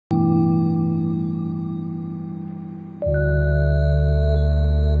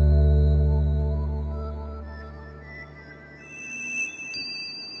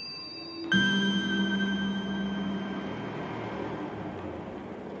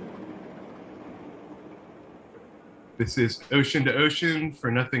This is Ocean to Ocean for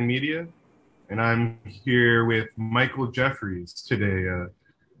Nothing Media, and I'm here with Michael Jeffries today,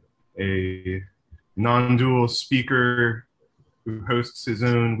 a non-dual speaker who hosts his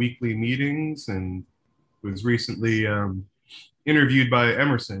own weekly meetings and was recently interviewed by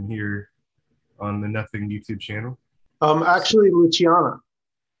Emerson here on the Nothing YouTube channel. Actually, Luciana.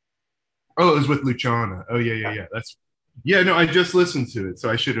 Oh, it was with Luciana. Oh, yeah. No, I just listened to it,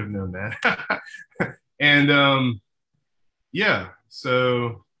 so I should have known that. And yeah,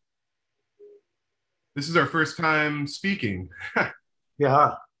 so this is our first time speaking.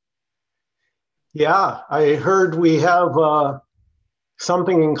 Yeah. Yeah. I heard we have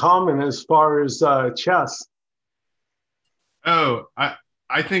something in common as far as chess. Oh,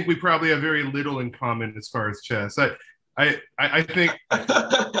 I think we probably have very little in common as far as chess. I think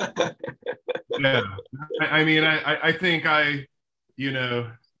yeah. I think I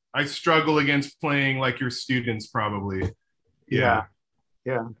struggle against playing like your students probably. Yeah.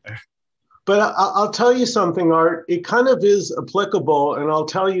 Yeah. But I'll tell you something, Art. It kind of is applicable, and I'll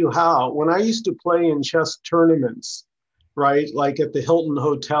tell you how. When I used to play in chess tournaments, right, like at the Hilton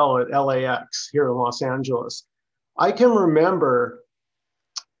Hotel at LAX here in Los Angeles, I can remember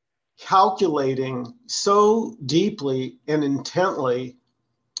calculating so deeply and intently.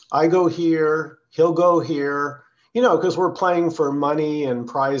 I go here, he'll go here, because we're playing for money and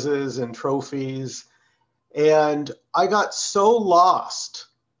prizes and trophies. And I got so lost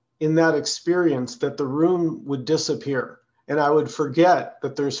in that experience that the room would disappear and I would forget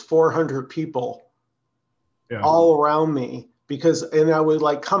that there's 400 people all around me and I would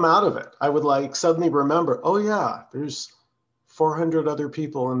like come out of it. I would like suddenly remember, oh yeah, there's 400 other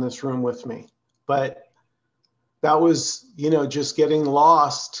people in this room with me. But that was, just getting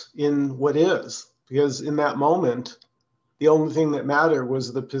lost in what is, because in that moment, the only thing that mattered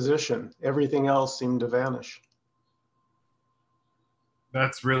was the position. Everything else seemed to vanish.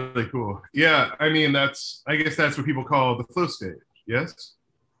 That's really cool. Yeah, I guess that's what people call the flow state. Yes.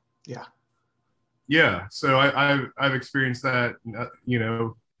 Yeah. Yeah. So I've experienced that.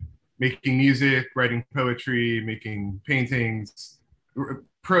 Making music, writing poetry, making paintings,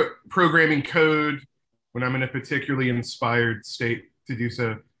 programming code when I'm in a particularly inspired state to do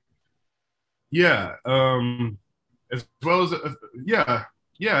so. Yeah. As well as yeah.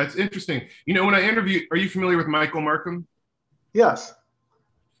 It's interesting. When I interview, are you familiar with Michael Markham? Yes.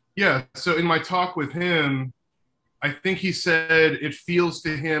 Yeah, so in my talk with him, I think he said it feels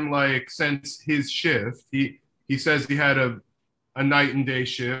to him like since his shift, he says he had a night and day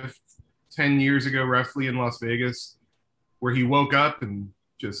shift 10 years ago, roughly in Las Vegas, where he woke up and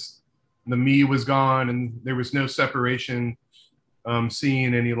just the me was gone and there was no separation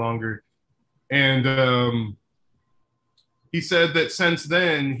seen any longer. And he said that since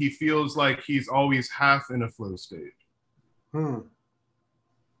then, he feels like he's always half in a flow state.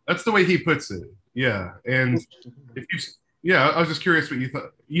 That's the way he puts it. Yeah. And I was just curious what you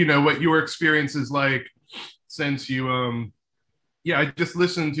thought, what your experience is like since you, I just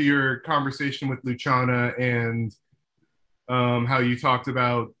listened to your conversation with Luciana and how you talked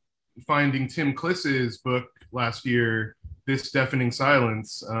about finding Tim Kliss's book last year, This Deafening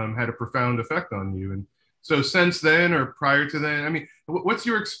Silence, had a profound effect on you. And so since then or prior to then, what's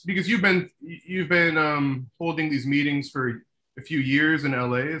because you've been holding these meetings for a few years in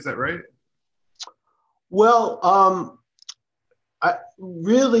LA, is that right? Well, I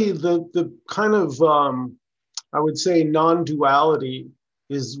really the kind of I would say non-duality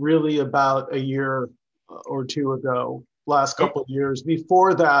is really about a year or two ago, last couple of years.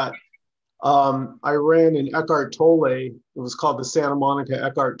 Before that, I ran an Eckhart Tolle. It was called the Santa Monica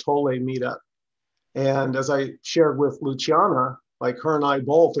Eckhart Tolle meetup. And as I shared with Luciana, like her and I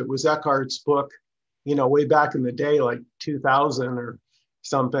both, it was Eckhart's book, way back in the day, like 2000 or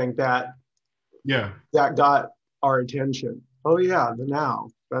something, that got our attention. Oh yeah, the now,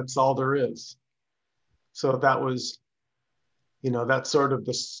 that's all there is. So that was, that's sort of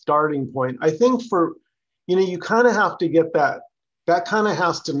the starting point. I think you kind of have to get that kind of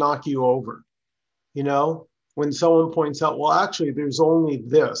has to knock you over, when someone points out, well, actually, there's only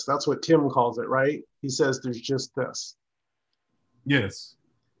this. That's what Tim calls it, right? He says there's just this. Yes.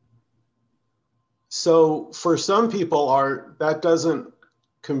 So for some people, that doesn't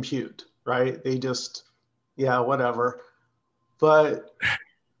compute, right? They just, whatever. But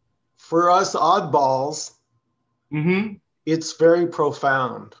for us oddballs, it's very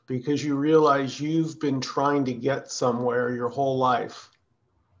profound because you realize you've been trying to get somewhere your whole life.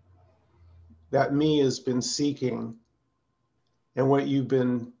 That me has been seeking, and what you've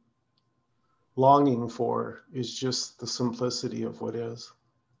been longing for is just the simplicity of what is.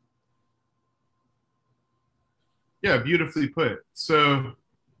 Yeah, beautifully put. So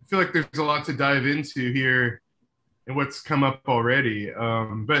I feel like there's a lot to dive into here and what's come up already.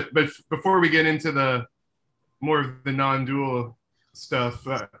 But before we get into the more of the non-dual stuff,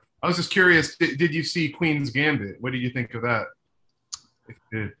 I was just curious. Did you see Queen's Gambit? What did you think of that? If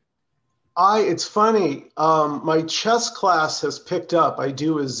you did. It's funny. My chess class has picked up. I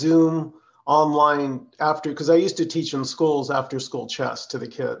do a Zoom online after, because I used to teach in schools after school chess to the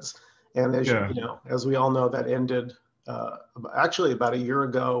kids. And as Yeah. you know, as we all know, that ended actually about a year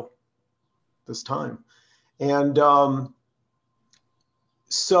ago this time. And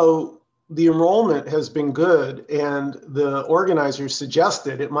so the enrollment has been good, and the organizers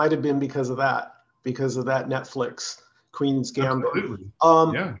suggested it might have been because of that Netflix Queen's Gambit. Absolutely.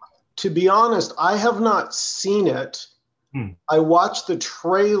 Um, Yeah. to be honest, I have not seen it. Hmm. I watched the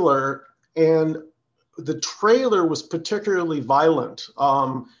trailer, and the trailer was particularly violent.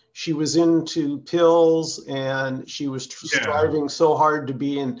 She was into pills, and she was Yeah. striving so hard to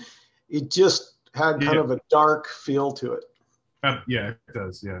be in. It just had kind Yeah. of a dark feel to it. Yeah, it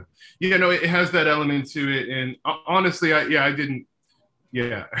does. Yeah. Yeah, no, it has that element to it. And honestly, I didn't,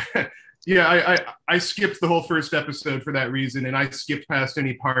 yeah. Yeah, I skipped the whole first episode for that reason. And I skipped past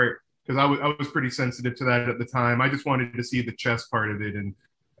any part because I was pretty sensitive to that at the time. I just wanted to see the chess part of it. And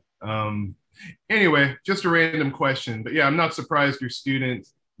um, anyway, just a random question. But yeah, I'm not surprised your student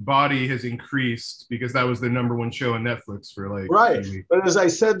body has increased because that was the number one show on Netflix for like Right. a few weeks. But as I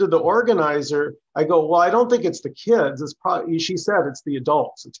said to the organizer, I go, well, I don't think it's the kids. It's probably, she said it's the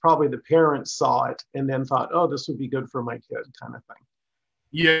adults. It's probably the parents saw it and then thought, oh, this would be good for my kid, kind of thing.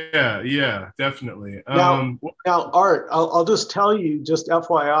 Yeah, definitely. Now, Art, I'll just tell you, just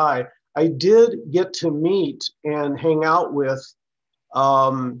FYI, I did get to meet and hang out with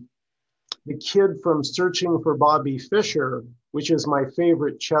the kid from Searching for Bobby Fischer, which is my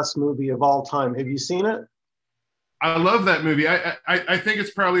favorite chess movie of all time. Have you seen it? I love that movie. I think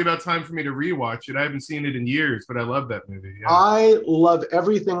it's probably about time for me to rewatch it. I haven't seen it in years, but I love that movie. Yeah. I love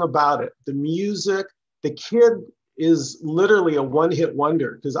everything about it. The music, the kid is literally a one-hit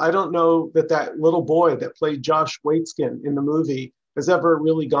wonder, because I don't know that that little boy that played Josh Waitzkin in the movie has ever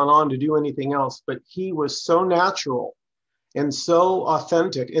really gone on to do anything else, but he was so natural and so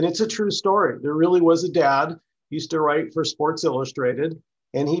authentic. And it's a true story. There really was a dad, used to write for Sports Illustrated,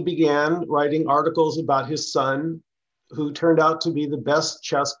 and he began writing articles about his son, who turned out to be the best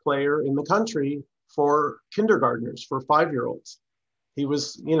chess player in the country for kindergartners, for 5-year-olds. He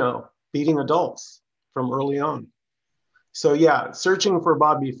was, beating adults from early on. So yeah, Searching for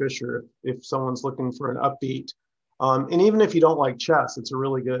Bobby Fischer, if someone's looking for an upbeat. And even if you don't like chess, it's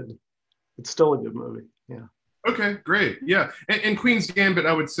still a good movie. Yeah. Okay, great. Yeah. And Queen's Gambit,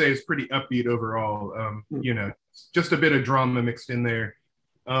 I would say, is pretty upbeat overall. Just a bit of drama mixed in there.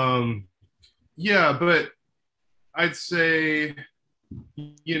 Yeah, but I'd say,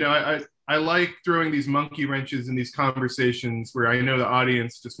 I like throwing these monkey wrenches in these conversations where I know the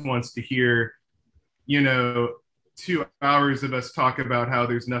audience just wants to hear, 2 hours of us talk about how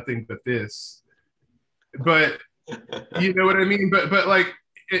there's nothing but this. But you know what I mean? But like,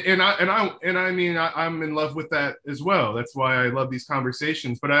 I'm in love with that as well. That's why I love these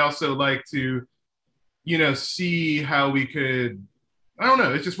conversations. But I also like to, see how we could, I don't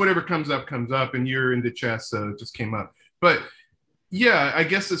know. It's just whatever comes up, and you're into chess, so it just came up. But yeah, I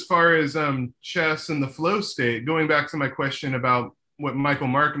guess as far as chess and the flow state, going back to my question about what Michael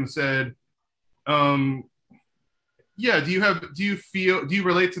Markham said, yeah, do you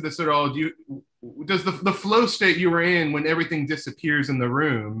relate to this at all? Does the flow state you were in when everything disappears in the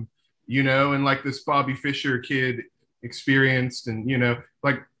room, and like this Bobby Fischer kid experienced, and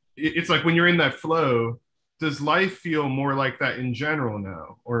like it's like when you're in that flow, does life feel more like that in general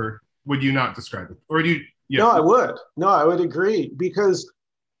now, or would you not describe it, or do you? Yeah. No, I would. No, I would agree, because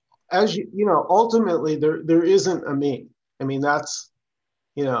as ultimately there isn't a me. I mean, that's,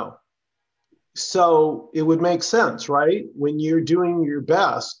 so it would make sense, right? When you're doing your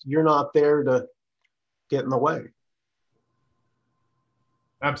best, you're not there to get in the way.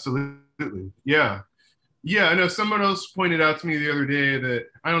 Absolutely. Yeah. Yeah, I know someone else pointed out to me the other day that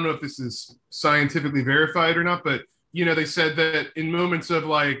I don't know if this is scientifically verified or not, but they said that in moments of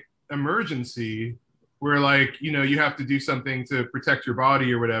like emergency where like, you have to do something to protect your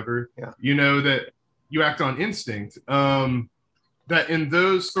body or whatever, yeah. That you act on instinct. That in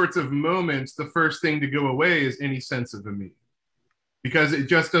those sorts of moments, the first thing to go away is any sense of a me, because it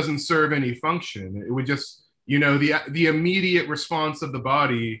just doesn't serve any function. It would just, the immediate response of the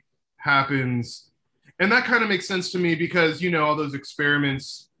body happens. And that kind of makes sense to me because, all those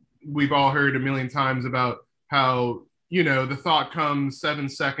experiments we've all heard a million times about how, the thought comes 7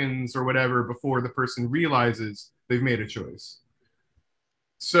 seconds or whatever before the person realizes they've made a choice.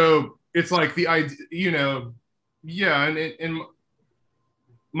 So it's like the idea, yeah, and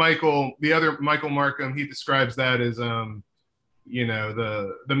Michael, the other Michael Markham, he describes that as the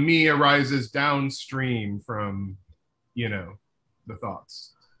me arises downstream from the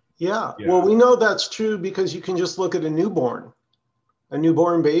thoughts. Yeah. Well, we know that's true because you can just look at a newborn. A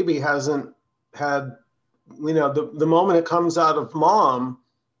newborn baby hasn't had, the moment it comes out of mom,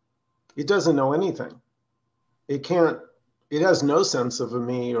 it doesn't know anything. It has no sense of a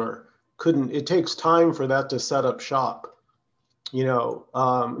me, or couldn't. It takes time for that to set up shop.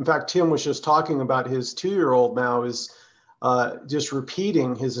 In fact, Tim was just talking about his 2-year-old now is just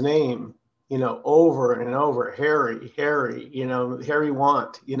repeating his name, over and over, Harry, Harry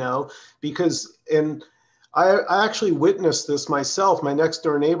Want, because, and I actually witnessed this myself. My next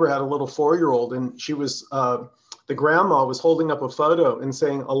door neighbor had a little 4-year-old, and she was, the grandma was holding up a photo and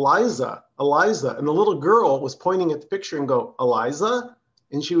saying, Eliza, Eliza. And the little girl was pointing at the picture and go, Eliza?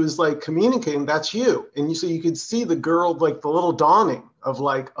 And she was like communicating, that's you. And so you could see the girl, like the little dawning of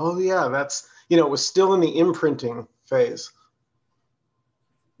like, oh yeah, that's, it was still in the imprinting phase.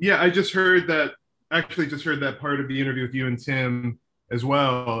 Yeah, I just heard that part of the interview with you and Tim as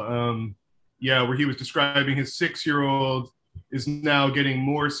well. Where he was describing his 6-year-old is now getting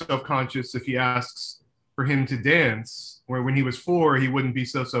more self-conscious if he asks for him to dance, where when he was 4, he wouldn't be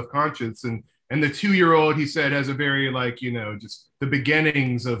so self-conscious. And the 2-year-old, he said, has a very just the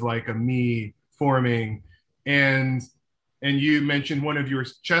beginnings of like a me forming. And you mentioned one of your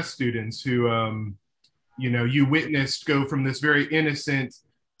chess students who, you witnessed go from this very innocent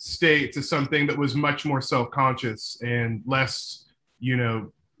state to something that was much more self-conscious and less,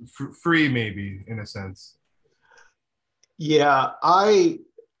 free, maybe, in a sense. Yeah, I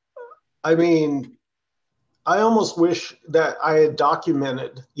mean, I almost wish that I had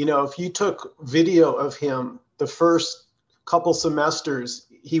documented, if you took video of him the first couple semesters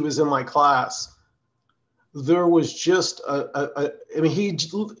he was in my class, there was just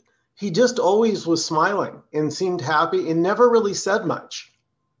he just always was smiling and seemed happy and never really said much.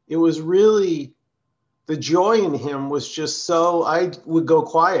 It was really, the joy in him was just so, I would go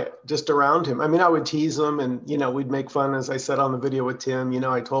quiet just around him. I mean, I would tease him and, we'd make fun, as I said on the video with Tim,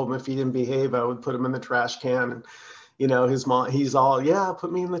 I told him if he didn't behave, I would put him in the trash can. And, his mom, he's all, yeah,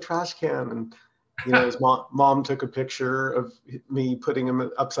 put me in the trash can. And, his mom took a picture of me putting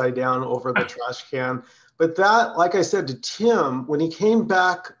him upside down over the trash can. But that, like I said to Tim, when he came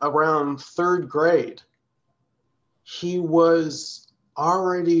back around 3rd grade, he was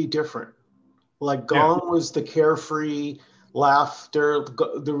already different. Like gone was the carefree laughter.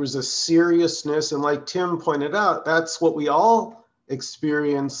 There was a seriousness. And like Tim pointed out, that's what we all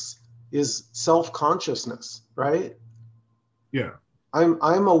experience, is self-consciousness, right? Yeah.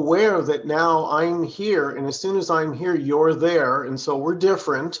 I'm aware that now I'm here, and as soon as I'm here, you're there. And so we're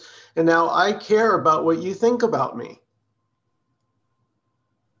different. And now I care about what you think about me.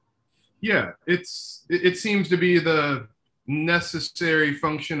 Yeah, it seems to be the necessary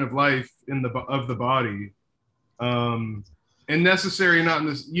function of life of the body, and necessary not in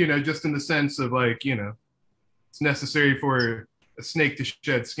this, just in the sense of like, it's necessary for a snake to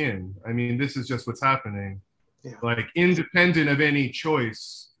shed skin. I mean, this is just what's happening. Yeah. Like independent of any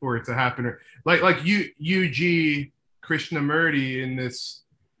choice for it to happen, or like UG Krishnamurti in this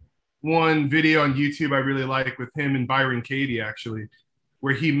one video on YouTube I really like with him and Byron Katie, actually,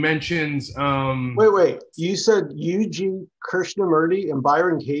 where he mentions wait, you said UG Krishnamurti and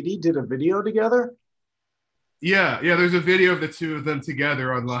Byron Katie did a video together? Yeah, there's a video of the two of them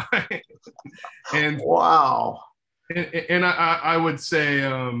together online. And wow. And I would say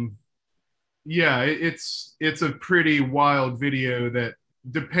it's a pretty wild video that,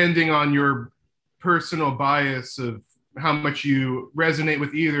 depending on your personal bias of how much you resonate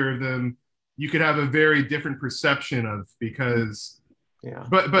with either of them, you could have a very different perception of, because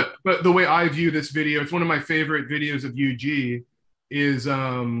but the way I view this video, it's one of my favorite videos of UG, is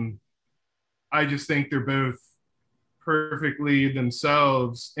I just think they're both perfectly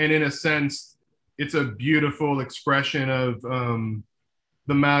themselves, and in a sense it's a beautiful expression of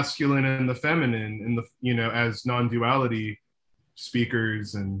the masculine and the feminine, and as non-duality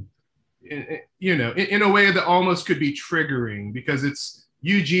speakers, and in a way that almost could be triggering, because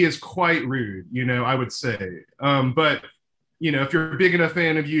UG is quite rude, I would say, but if you're a big enough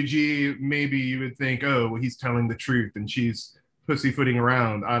fan of UG, maybe you would think, oh, well, he's telling the truth and she's pussyfooting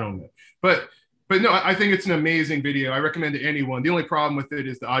around. I don't know. But no, I think it's an amazing video. I recommend it to anyone. The only problem with it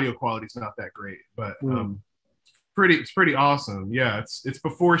is the audio quality is not that great, but it's pretty awesome. Yeah, it's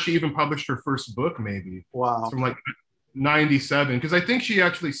before she even published her first book, maybe. Wow. It's from like 97, because I think she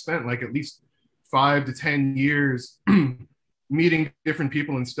actually spent like at least 5 to 10 years meeting different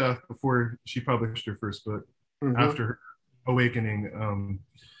people and stuff before she published her first book after her awakening.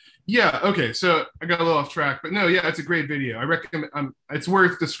 Yeah, okay, so I got a little off track, but no, yeah, it's a great video. I recommend. It's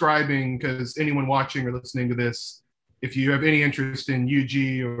worth describing because anyone watching or listening to this, if you have any interest in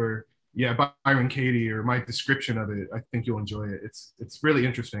UG or Byron Katie or my description of it, I think you'll enjoy it. It's really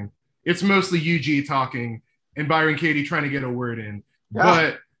interesting. It's mostly UG talking and Byron Katie trying to get a word in,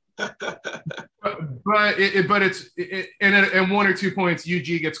 but and 1 or 2 points,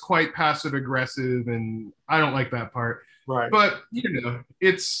 UG gets quite passive aggressive, and I don't like that part. Right. But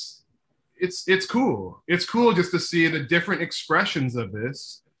it's cool. It's cool just to see the different expressions of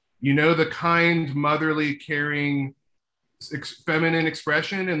this. The kind, motherly, caring, feminine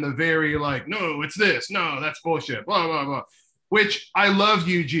expression, and the very like, no, it's this, no, that's bullshit, blah blah blah. Which I love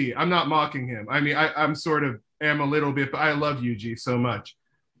UG. I'm not mocking him. I mean, I'm sort of am a little bit, but I love UG so much.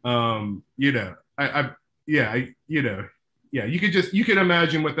 You could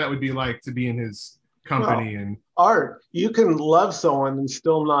imagine what that would be like to be in his company. And Art, you can love someone and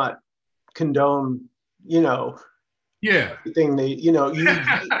still not condone, everything they, UG,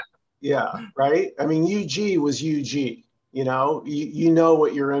 yeah, right. I mean, UG was UG. You know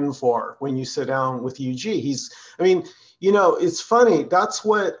what you're in for when you sit down with UG. It's funny. That's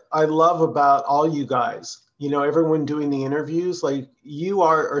what I love about all you guys. Everyone doing the interviews, like you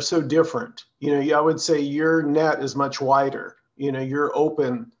are so different. I would say your net is much wider. You're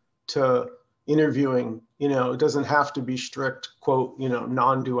open to interviewing. It doesn't have to be strict, quote,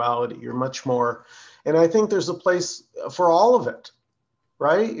 non-duality. You're much more. And I think there's a place for all of it,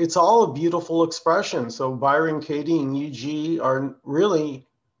 right? It's all a beautiful expression. So Byron Katie and UG are really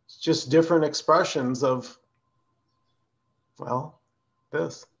just different expressions of, well,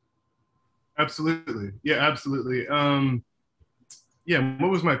 this. Absolutely. Yeah, absolutely. What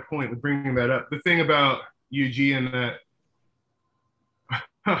was my point with bringing that up? The thing about UG and that,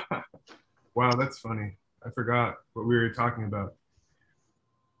 wow, that's funny. I forgot what we were talking about.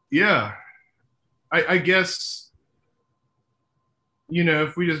 Yeah, I guess,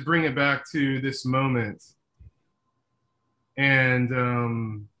 if we just bring it back to this moment and,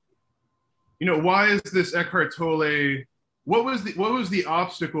 why is this Eckhart Tolle, what was the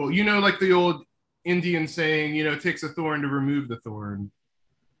obstacle? Like the old Indian saying, it takes a thorn to remove the thorn.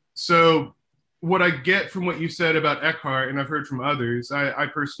 So what I get from what you said about Eckhart, and I've heard from others, I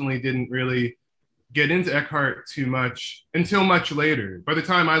personally didn't really get into Eckhart too much until much later. By the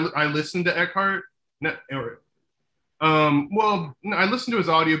time I listened to Eckhart, I listened to his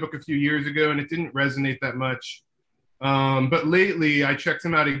audiobook a few years ago and it didn't resonate that much. But lately I checked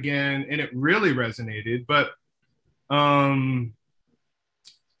him out again and it really resonated. But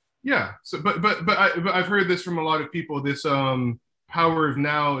So, but I've heard this from a lot of people. This Power of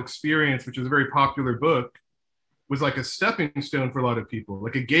Now experience, which is a very popular book, was like a stepping stone for a lot of people,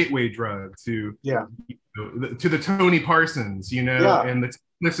 like a gateway drug to to the Tony Parsons, and the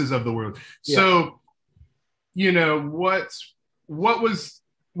Thomases of the world. Yeah. So, what was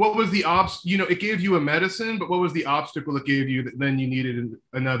the it gave you a medicine, but what was the obstacle it gave you that then you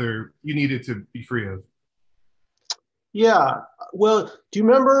needed to be free of? Yeah. Well, do you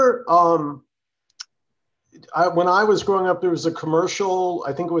remember when I was growing up, there was a commercial,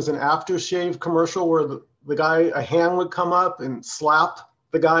 I think it was an aftershave commercial where the guy, a hand would come up and slap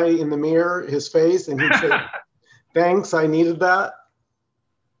the guy in the mirror, his face, and he'd say, thanks, I needed that.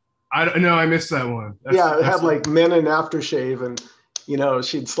 I don't know, I missed that one. It had like men in aftershave and,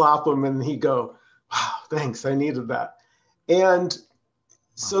 she'd slap him and he'd go, wow, thanks, I needed that. And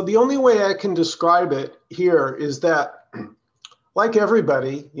so the only way I can describe it here is that, like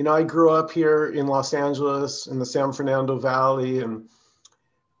everybody, I grew up here in Los Angeles in the San Fernando Valley and,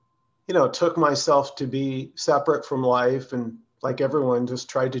 took myself to be separate from life and like everyone just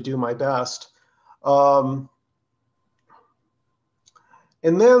tried to do my best. And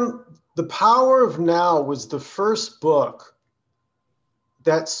then The Power of Now was the first book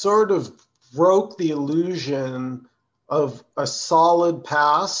that sort of broke the illusion of a solid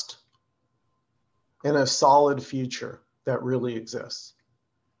past and a solid future that really exists.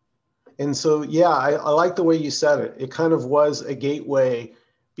 And so, I like the way you said it. It kind of was a gateway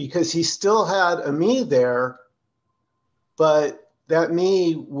because he still had a me there, but that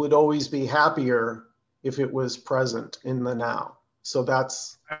me would always be happier if it was present in the now. So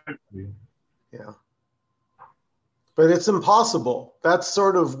that's, but it's impossible. That's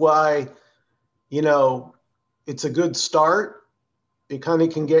sort of why, it's a good start. It kind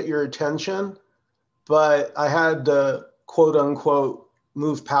of can get your attention, but I had to, quote unquote,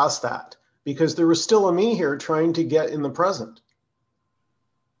 move past that because there was still a me here trying to get in the present.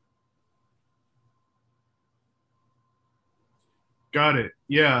 Got it.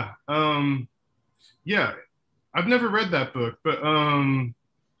 Yeah. Yeah. I've never read that book, but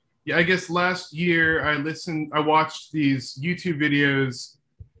yeah, I guess last year I watched these YouTube videos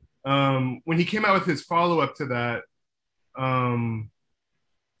when he came out with his follow-up to that. I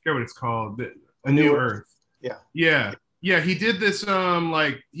forget what it's called, A A New New Earth. Earth. Yeah. Yeah. Yeah, he did this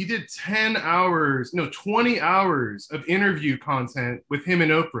like he did 10 hours, no, 20 hours of interview content with him and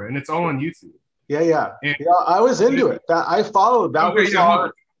Oprah, and it's all on YouTube. Yeah, yeah. And Yeah, I was into it. That I followed. That okay, was yeah,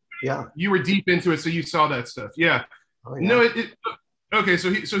 our, yeah. you were deep into it, so you saw that stuff. Yeah. Oh yeah. No, okay, so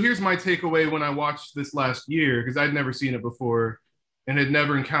here's my takeaway when I watched this last year, because I'd never seen it before and had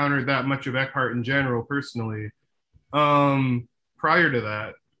never encountered that much of Eckhart in general personally. Prior to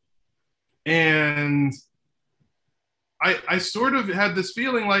that. And I sort of had this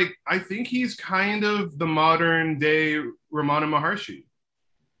feeling like I think he's kind of the modern day Ramana Maharshi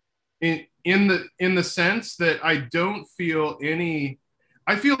in the sense that I feel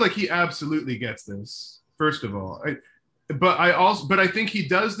like he absolutely gets this, first of all. But I think he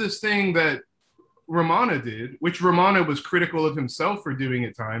does this thing that Ramana did, which Ramana was critical of himself for doing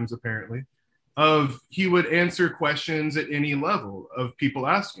at times, apparently, of he would answer questions at any level of people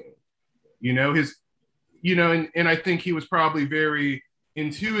asking. You know, and I think he was probably very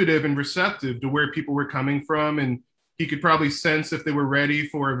intuitive and receptive to where people were coming from, and he could probably sense if they were ready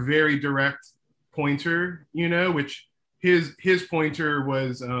for a very direct pointer, which his pointer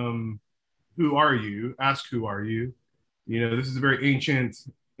was who are you? Ask who are you? This is a very ancient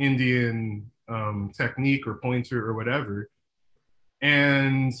Indian technique or pointer or whatever.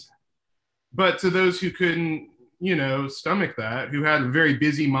 And but to those who couldn't, stomach that, who had a very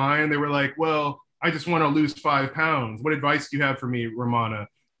busy mind, they were like, well, I just want to lose 5 pounds. What advice do you have for me, Ramana?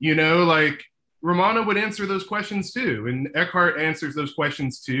 Like Ramana would answer those questions too. And Eckhart answers those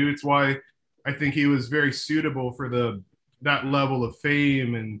questions too. It's why I think he was very suitable for that level of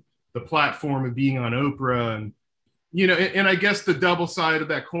fame and the platform of being on Oprah. And, and I guess the double side of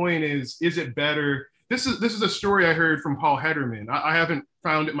that coin is it better? This is a story I heard from Paul Hederman. I haven't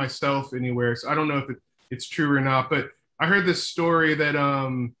found it myself anywhere, so I don't know if it's true or not, but I heard this story that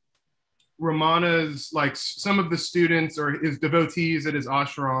Ramana's, like, some of the students or his devotees at his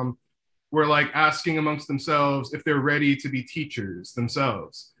ashram were like asking amongst themselves if they're ready to be teachers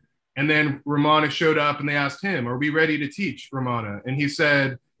themselves. And then Ramana showed up and they asked him, are we ready to teach, Ramana? And he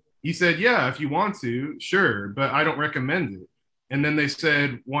said, yeah, if you want to, sure, but I don't recommend it. And then they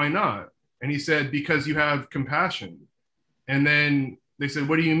said, why not? And he said, because you have compassion. And then they said,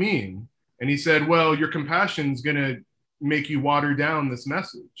 what do you mean? And he said, well, your compassion is going to make you water down this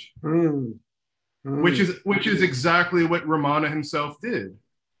message. Which is exactly what Ramana himself did.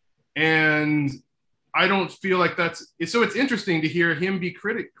 And I don't feel like so it's interesting to hear him be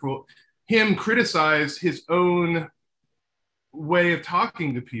critical, him criticize his own way of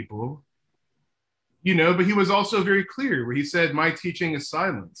talking to people, but he was also very clear where he said, my teaching is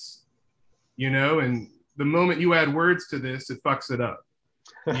silence, and the moment you add words to this, it fucks it up,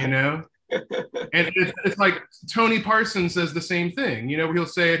 And it's like Tony Parsons says the same thing, where he'll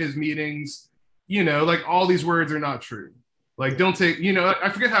say at his meetings, like, all these words are not true. Like, don't take, I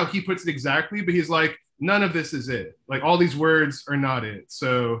forget how he puts it exactly, but he's like, none of this is it. Like, all these words are not it.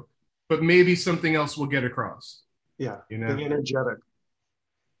 So, but maybe something else will get across. Yeah, the energetic.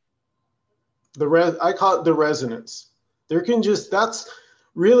 I call it the resonance. That's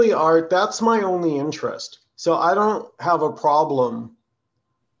really art. That's my only interest. So I don't have a problem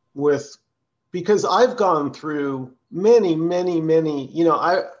because I've gone through many,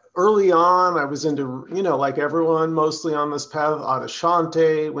 early on, I was into, like everyone, mostly on this path,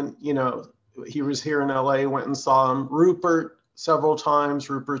 Adashante, when, he was here in LA, went and saw him, Rupert several times,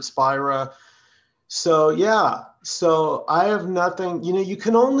 Rupert Spira. So, yeah, so I have nothing, you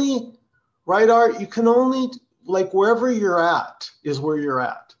can only write art, you can only, like, wherever you're at is where you're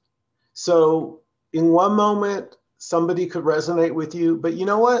at. So in one moment, somebody could resonate with you, but you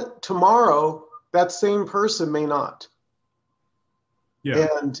know what? Tomorrow, that same person may not. Yeah.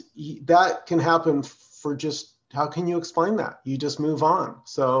 And that can happen for just, how can you explain that? You just move on.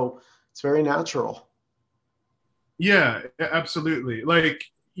 So it's very natural. Yeah, absolutely. Like,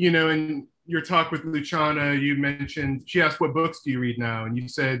 in your talk with Luciana, you mentioned, she asked, what books do you read now? And you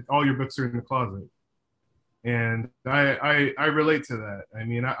said, all your books are in the closet. And I relate to that. I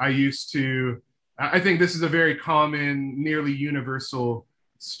mean, I think this is a very common, nearly universal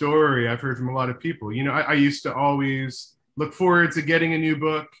story I've heard from a lot of people. I used to always look forward to getting a new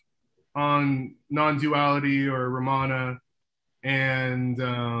book on non-duality or Ramana. And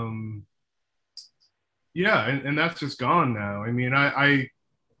yeah, and that's just gone now. I mean, I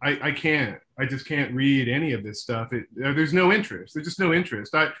I just can't read any of this stuff. There's no interest. There's just no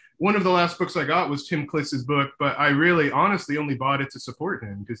interest. One of the last books I got was Tim Kliss's book, but I really honestly only bought it to support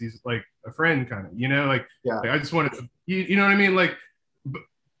him because he's like a friend kind of, like, Yeah. like I just wanted to, you know what I mean? Like,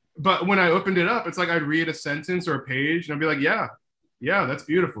 but when I opened it up, it's like I'd read a sentence or a page and I'd be like, yeah, that's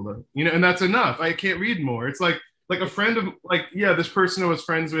beautiful though. And that's enough. I can't read more. It's like a friend of this person I was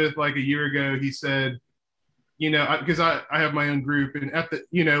friends with like a year ago, he said, because I have my own group and at the,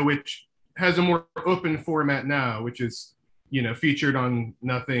 which has a more open format now, which is, featured on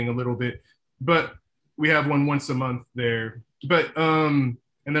Nothing a little bit, but we have one once a month there. But, and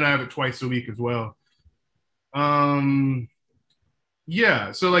then I have it twice a week as well.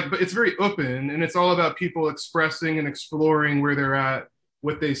 Yeah. So but it's very open and it's all about people expressing and exploring where they're at,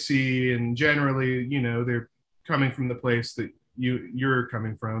 what they see. And generally, they're coming from the place that you're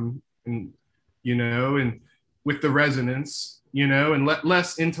coming from and, and with the resonance, and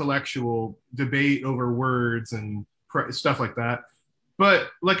less intellectual debate over words and stuff like that. But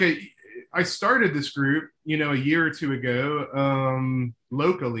I started this group, a year or two ago,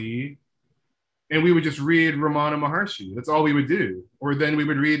 locally, and we would just read Ramana Maharshi. That's all we would do. Or then we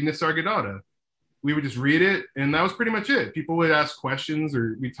would read Nisargadatta. We would just read it, and that was pretty much it. People would ask questions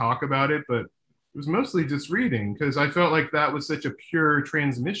or we talk about it, but it was mostly just reading because I felt like that was such a pure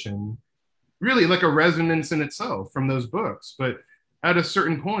transmission, really like a resonance in itself from those books. But at a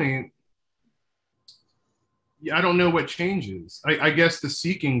certain point, I don't know what changes. I guess the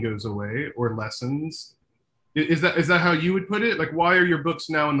seeking goes away or lessens. Is that how you would put it? Like, why are your books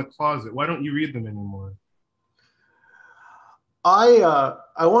now in the closet? Why don't you read them anymore? I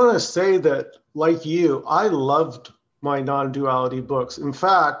want to say that, like you, I loved my non-duality books. In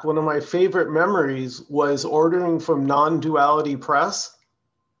fact, one of my favorite memories was ordering from Non-Duality Press.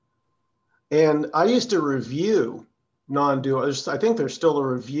 And I used to review non-dual. I think there's still a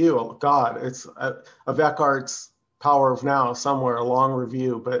review. Oh God, it's of Eckhart's Power of Now somewhere, a long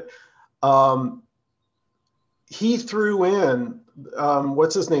review. But he threw in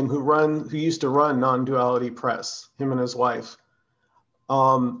what's his name, who used to run Non-Duality Press, him and his wife.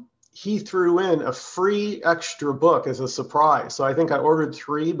 He threw in a free extra book as a surprise. So I think I ordered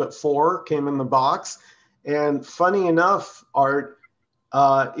 3, but 4 came in the box. And funny enough, Art,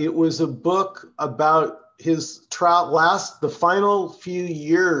 it was a book about his the final few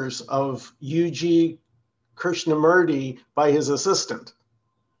years of U.G. Krishnamurti by his assistant.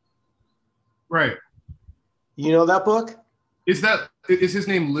 Right. You know that book? Is his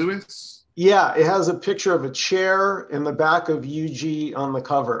name Lewis? Yeah, it has a picture of a chair in the back of UG on the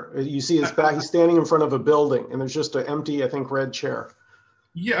cover. You see his back, he's standing in front of a building and there's just an empty, I think, red chair.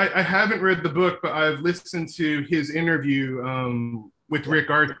 Yeah, I haven't read the book, but I've listened to his interview with Rick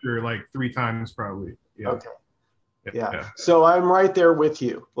Archer like 3 times probably. Yeah. Okay. Yeah. So I'm right there with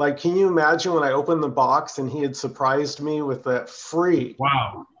you. Like, can you imagine when I opened the box and he had surprised me with that free?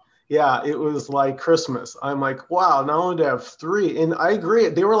 Wow. Yeah, it was like Christmas. I'm like, wow, not only to have 3, and I agree,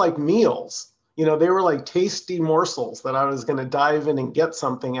 they were like meals. They were like tasty morsels that I was going to dive in and get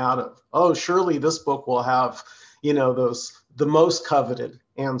something out of. Oh, surely this book will have, the most coveted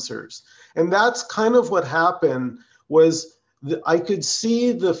answers. And that's kind of what happened was I could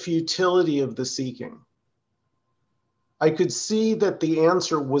see the futility of the seeking. I could see that the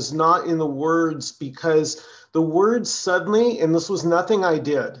answer was not in the words because the words suddenly, and this was nothing I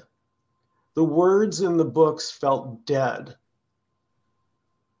did, the words in the books felt dead.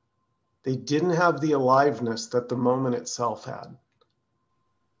 They didn't have the aliveness that the moment itself had.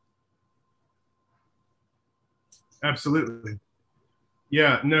 Absolutely.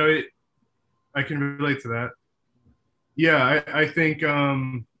 Yeah, no, I can relate to that. Yeah, I think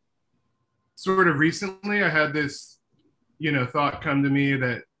sort of recently I had this, thought come to me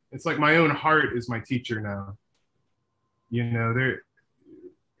that it's like my own heart is my teacher now.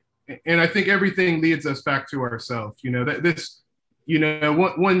 And I think everything leads us back to ourselves. That this,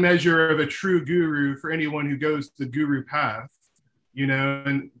 one measure of a true guru for anyone who goes the guru path,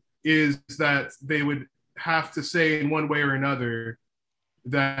 and is that they would have to say in one way or another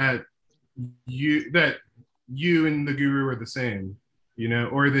that you and the guru are the same,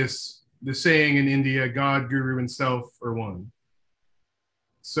 or the saying in India, God, guru, and self are one.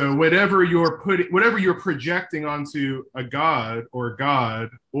 So whatever you're projecting onto a God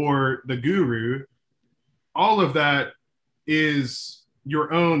or the guru, all of that is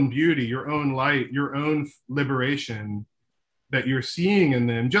your own beauty, your own light, your own liberation that you're seeing in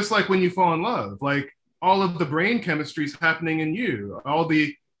them. Just like when you fall in love, like all of the brain chemistry is happening in you. All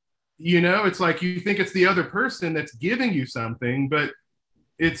the, it's like you think it's the other person that's giving you something, but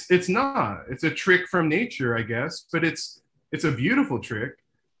it's not. It's a trick from nature, I guess, but it's a beautiful trick.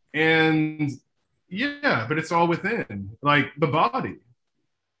 And yeah, but it's all within, like the body,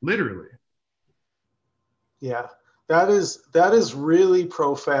 literally. Yeah. That is really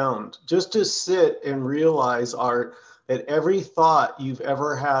profound. Just to sit and realize, Art, that every thought you've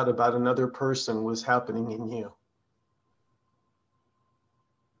ever had about another person was happening in you.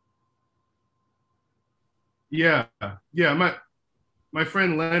 Yeah, yeah. My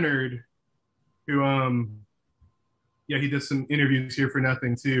friend Leonard, who yeah, he does some interviews here for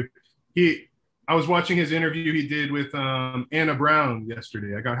nothing too. He I was watching his interview he did with Anna Brown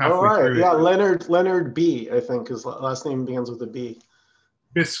yesterday. I got All halfway right. through Yeah, it. Leonard B, I think his last name begins with a B.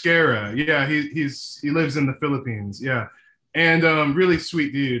 Biscara. Yeah, he lives in the Philippines. Yeah. And really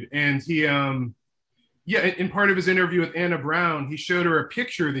sweet dude. And he yeah, in part of his interview with Anna Brown, he showed her a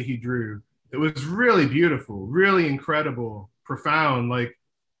picture that he drew. It was really beautiful, really incredible, profound. Like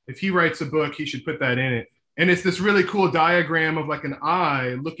if he writes a book, he should put that in it. And it's this really cool diagram of like an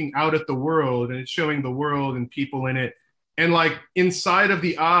eye looking out at the world, and it's showing the world and people in it. And like inside of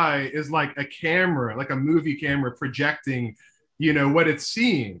the eye is like a camera, like a movie camera projecting, what it's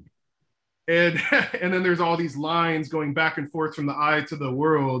seeing. And and then there's all these lines going back and forth from the eye to the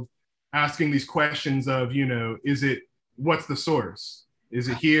world, asking these questions of, is it, what's the source? Is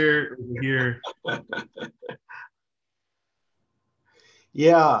it here? Is it here?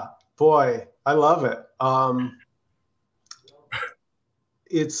 Yeah, boy, I love it.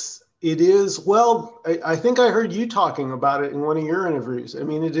 It is, well, I think I heard you talking about it in one of your interviews. I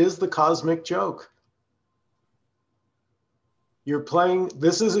mean, it is the cosmic joke. You're playing,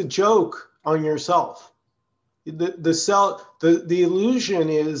 this is a joke on yourself. The illusion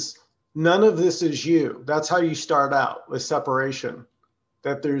is none of this is you. That's how you start out with separation,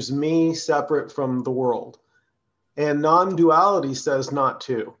 that there's me separate from the world. And non-duality says not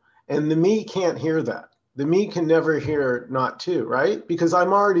to. And the me can't hear that. The me can never hear not to, right? Because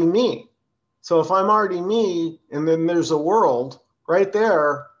I'm already me. So if I'm already me and then there's a world right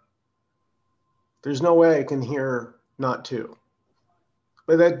there, there's no way I can hear not to.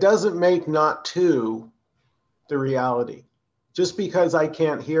 But that doesn't make not to the reality. Just because I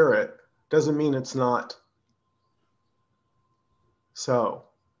can't hear it doesn't mean it's not. So.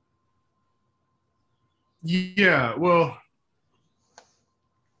 Yeah,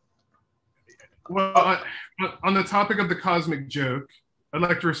 on the topic of the cosmic joke, I'd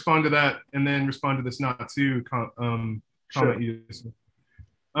like to respond to that and then respond to this not to comment Sure. you just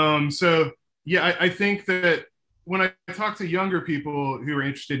so yeah, I think that when I talk to younger people who are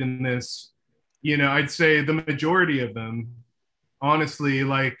interested in this, I'd say the majority of them, honestly,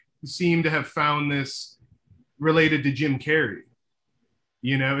 like seem to have found this related to Jim Carrey.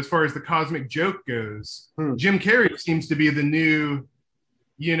 As far as the cosmic joke goes, Jim Carrey seems to be the new,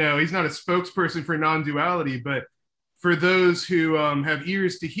 he's not a spokesperson for non-duality, but for those who have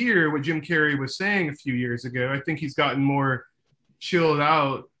ears to hear what Jim Carrey was saying a few years ago, I think he's gotten more chilled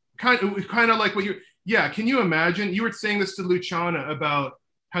out. Kind of like what yeah, can you imagine? You were saying this to Luciana about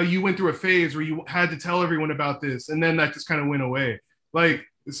how you went through a phase where you had to tell everyone about this, and then that just kind of went away. Like,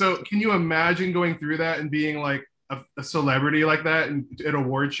 so can you imagine going through that and being like a celebrity like that and at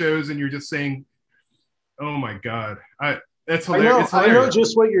award shows, and you're just saying, oh my God, that's hilarious. I know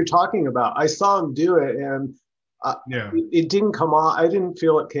just what you're talking about. I saw him do it, and yeah, it didn't come off. I didn't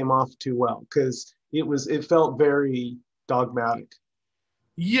feel it came off too well because it felt very dogmatic.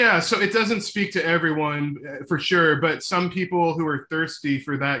 Yeah, so it doesn't speak to everyone for sure, but some people who are thirsty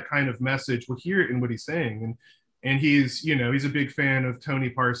for that kind of message will hear it in what he's saying, and he's he's a big fan of Tony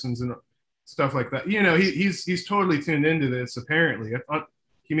Parsons and stuff like that. He's totally tuned into this. Apparently,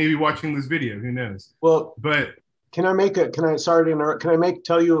 he may be watching this video. Who knows? Well, but sorry to interrupt. Can I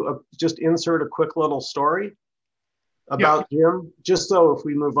tell you just insert a quick little story about Jim, just so if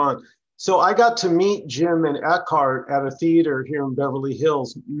we move on. So I got to meet Jim and Eckhart at a theater here in Beverly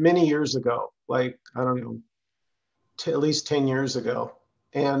Hills many years ago, like, I don't know, at least 10 years ago.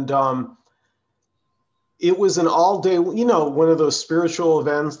 And it was an all day, one of those spiritual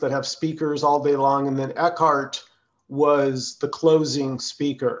events that have speakers all day long. And then Eckhart was the closing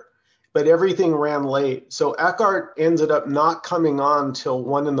speaker, but everything ran late. So Eckhart ended up not coming on till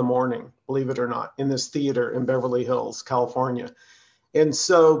 1 a.m, believe it or not, in this theater in Beverly Hills, California. And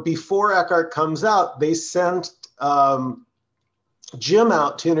so before Eckhart comes out, they sent Jim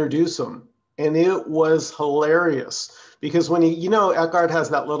out to introduce him. And it was hilarious because when Eckhart has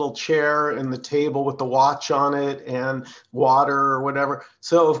that little chair and the table with the watch on it and water or whatever.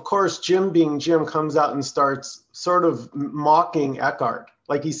 So of course, Jim being Jim comes out and starts sort of mocking Eckhart.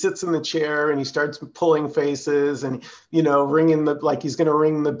 Like he sits in the chair and he starts pulling faces and, ringing like he's going to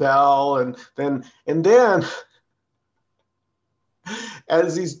ring the bell. And then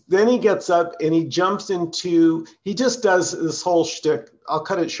then he gets up and he jumps into, he just does this whole shtick. I'll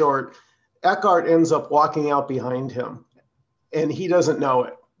cut it short. Eckhart ends up walking out behind him and he doesn't know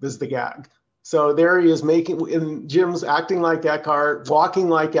it. This is the gag. So there he is making, and Jim's acting like Eckhart, walking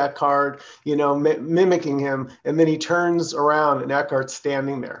like Eckhart, you know, mimicking him. And then he turns around and Eckhart's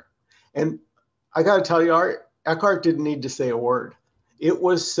standing there. And I got to tell you, Art, Eckhart didn't need to say a word. It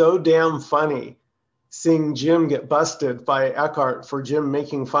was so damn funny seeing Jim get busted by Eckhart for Jim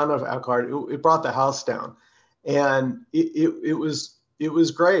making fun of Eckhart. It brought the house down. And it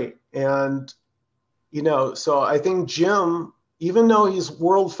was great. And, you know, so I think Jim, even though he's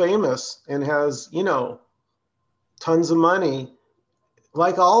world famous and has, you know, tons of money,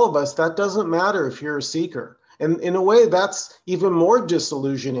 like all of us, that doesn't matter if you're a seeker. And in a way, that's even more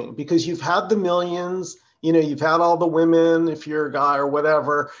disillusioning because you've had the millions, you know, you've had all the women, if you're a guy or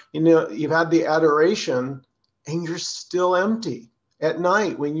whatever, you know, you've had the adoration and you're still empty at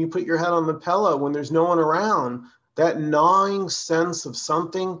night when you put your head on the pillow, when there's no one around, that gnawing sense of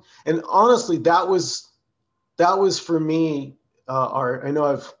something. And honestly, that was for me, Art, I know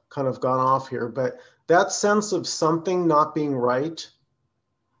I've kind of gone off here, but that sense of something not being right,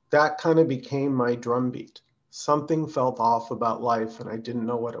 that kind of became my drumbeat. Something felt off about life and I didn't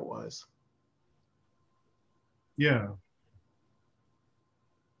know what it was. Yeah.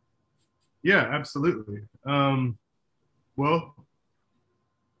 Yeah, absolutely. Well,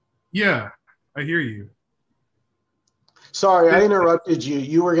 yeah, I hear you. Sorry, I interrupted you.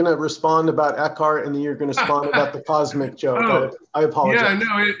 You were going to respond about Eckhart, and then you're going to respond about the cosmic joke. Oh, I apologize.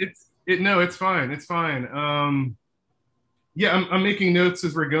 Yeah, no, it's fine. It's fine. Yeah, I'm making notes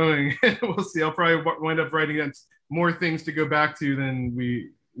as we're going. We'll see. I'll probably wind up writing down more things to go back to than we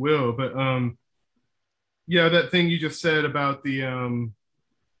will. But yeah, that thing you just said about the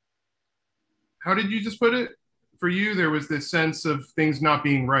how did you just put it? For you, there was this sense of things not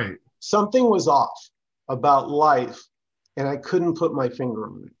being right. Something was off about life. And I couldn't put my finger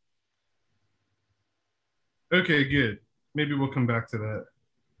on it. Okay, good. Maybe we'll come back to that.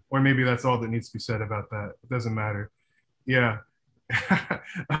 Or maybe that's all that needs to be said about that. It doesn't matter. Yeah.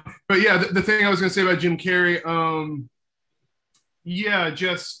 But yeah, the thing I was going to say about Jim Carrey, yeah,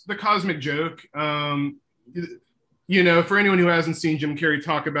 just the cosmic joke. You know, for anyone who hasn't seen Jim Carrey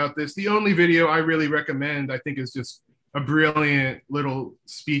talk about this, the only video I really recommend, I think, is just a brilliant little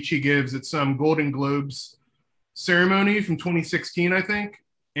speech he gives at some Golden Globes ceremony from 2016, I think.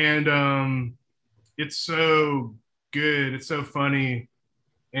 And it's so good. It's so funny.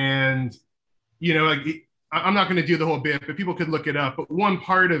 And, you know, like, I'm not going to do the whole bit, but people could look it up. But one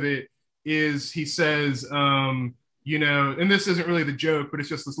part of it is he says, you know, and this isn't really the joke, but it's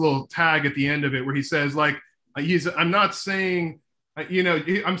just this little tag at the end of it where he says, like, I'm not saying, you know,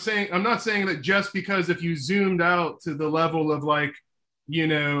 I'm not saying that just because if you zoomed out to the level of, like, you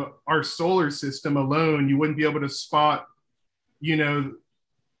know, our solar system alone, you wouldn't be able to spot, you know,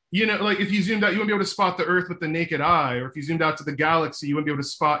 like if you zoomed out, you wouldn't be able to spot the Earth with the naked eye, or if you zoomed out to the galaxy, you wouldn't be able to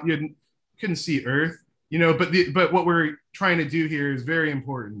spot, you couldn't see Earth, you know, but what we're trying to do here is very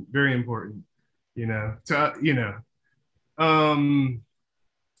important, you know,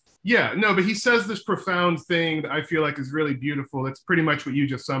 yeah, no, but he says this profound thing that I feel like is really beautiful. That's pretty much what you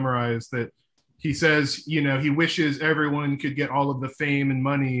just summarized, that he says, you know, he wishes everyone could get all of the fame and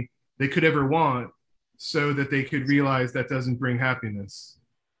money they could ever want so that they could realize that doesn't bring happiness.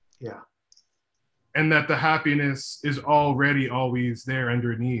 Yeah. And that the happiness is already always there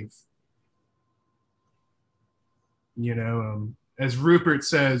underneath. You know, as Rupert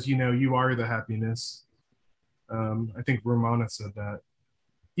says, you know, you are the happiness. I think Romana said that.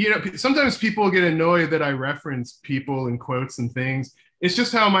 You know, sometimes people get annoyed that I reference people in quotes and things. It's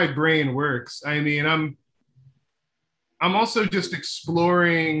just how my brain works. I mean, I'm also just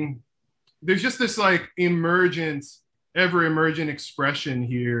exploring. There's just this like ever emergent expression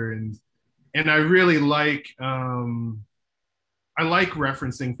here, and I really like I like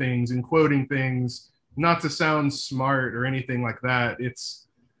referencing things and quoting things, not to sound smart or anything like that.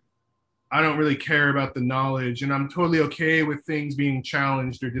 I don't really care about the knowledge, and I'm totally okay with things being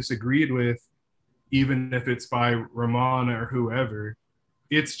challenged or disagreed with, even if it's by Ramana or whoever.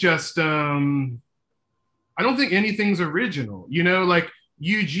 It's just, I don't think anything's original, you know, like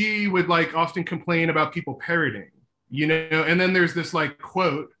UG would like often complain about people parroting, you know, and then there's this like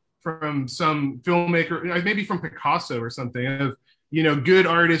quote from some filmmaker, maybe from Picasso or something, of, you know, good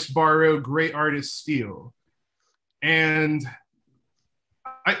artists borrow, great artists steal. And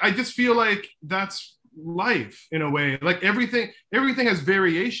I just feel like that's life in a way. Like everything has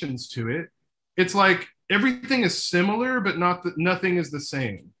variations to it. It's like everything is similar, but nothing is the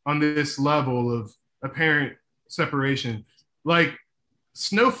same on this level of apparent separation. Like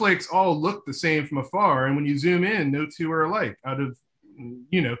snowflakes all look the same from afar, and when you zoom in, no two are alike out of,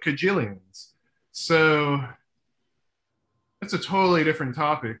 cajillions. So that's a totally different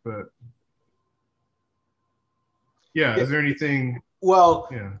topic, but yeah, is there anything? Well,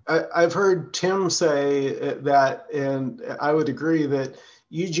 Yeah, I've heard Tim say that, and I would agree that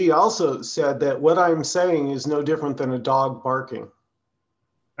Yuji also said that what I'm saying is no different than a dog barking.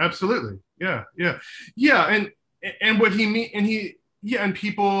 absolutely. Yeah, yeah, yeah, and what he mean, and he, yeah, and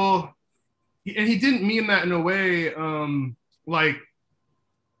people, and he didn't mean that in a way like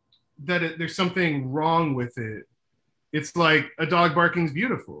that there's something wrong with it. It's like a dog barking is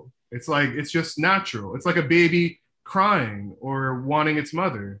beautiful. It's like it's just natural. It's like a baby crying or wanting its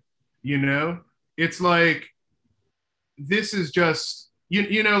mother, you know? It's like this is just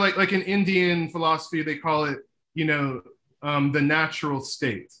like in Indian philosophy they call it, the natural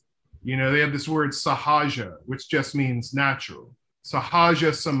state. They have this word sahaja, which just means natural.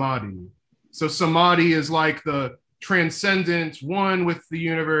 Sahaja samadhi. So samadhi is like the transcendent one with the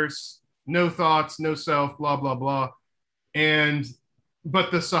universe, no thoughts, no self, blah blah blah. And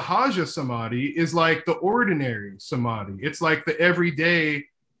but the sahaja samadhi is like the ordinary samadhi. It's like the everyday,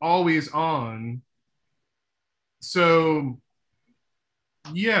 always on. So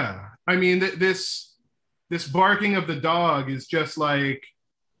yeah, I mean this barking of the dog is just like,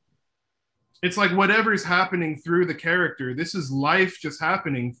 it's like whatever's happening through the character. This is life just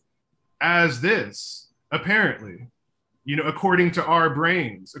happening as this, apparently, according to our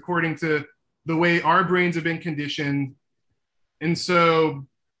brains, according to the way our brains have been conditioned. And so,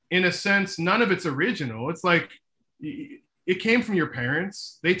 in a sense, none of it's original. It's like it came from your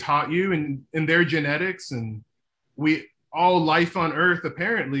parents. They taught you in their genetics. And all life on Earth,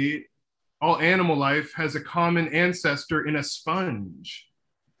 apparently, all animal life has a common ancestor in a sponge.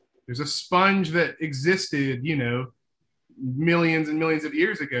 There's a sponge that existed, millions and millions of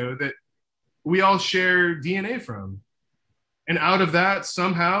years ago that we all share DNA from. And out of that,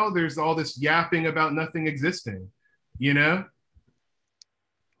 somehow, there's all this yapping about nothing existing, you know?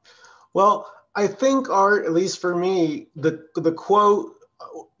 Well, I think Art, at least for me, the quote,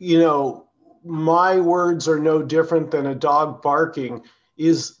 my words are no different than a dog barking,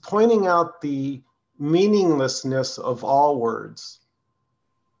 is pointing out the meaninglessness of all words.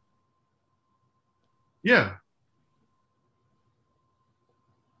 Yeah.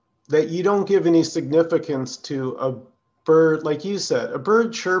 That you don't give any significance to a bird, like you said, a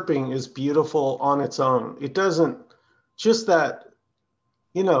bird chirping is beautiful on its own. It doesn't, just that,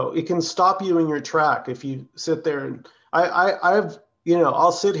 it can stop you in your track if you sit there and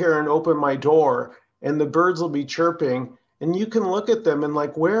I'll sit here and open my door and the birds will be chirping and you can look at them and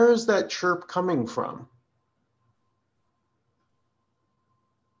like, where is that chirp coming from?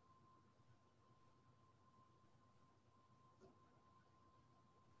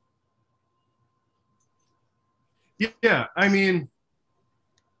 Yeah. I mean,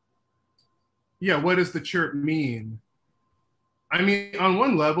 yeah, what does the chirp mean? I mean, on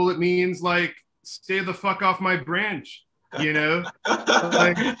one level, it means like, stay the fuck off my branch,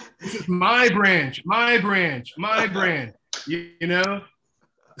 like, this is my branch, my branch, my branch,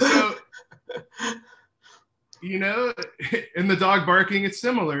 So, in the dog barking, it's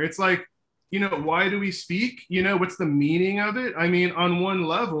similar. It's like, why do we speak? What's the meaning of it? I mean, on one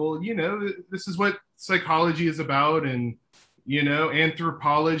level, this is what psychology is about, and,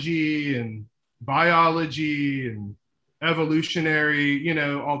 anthropology and biology and evolutionary,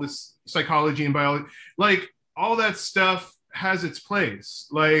 all this psychology and biology, like all that stuff has its place.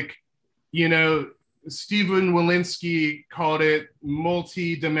 Like, Stephen Walensky called it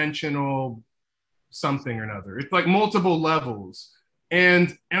multi-dimensional something or another. It's like multiple levels.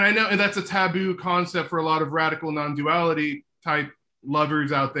 And I know that's a taboo concept for a lot of radical non-duality type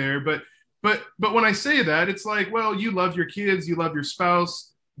lovers out there. But when I say that, it's like, well, you love your kids, you love your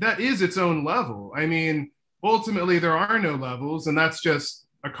spouse. That is its own level. I mean, ultimately there are no levels, and that's just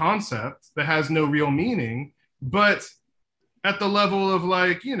a concept that has no real meaning. But at the level of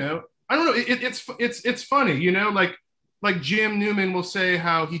like, I don't know, it's funny, like Jim Newman will say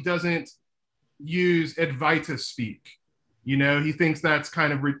how he doesn't use Advaita speak. He thinks that's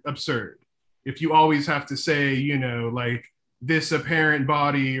kind of absurd. If you always have to say, like this apparent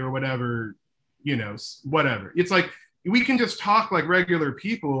body or whatever, whatever. It's like we can just talk like regular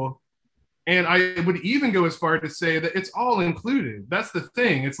people. And I would even go as far to say that it's all included. That's the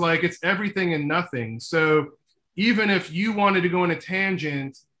thing. It's like it's everything and nothing. So even if you wanted to go on a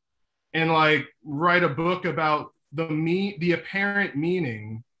tangent and like write a book about the apparent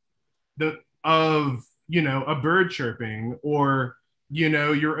meaning of a bird chirping, or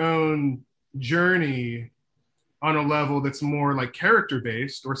your own journey on a level that's more like character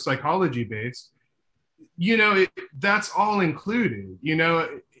based or psychology based, that's all included,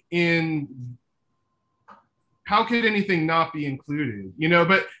 in how could anything not be included,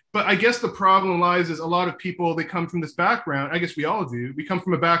 but I guess the problem lies is a lot of people, they come from this background, I guess we all do, we come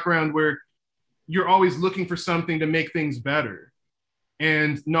from a background where you're always looking for something to make things better.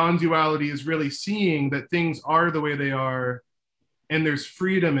 And non-duality is really seeing that things are the way they are, and there's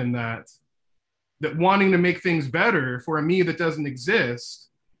freedom in that wanting to make things better for a me that doesn't exist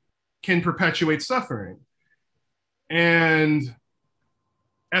can perpetuate suffering. And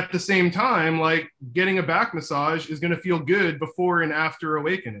at the same time, like getting a back massage is going to feel good before and after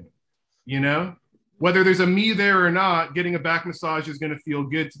awakening, whether there's a me there or not, getting a back massage is going to feel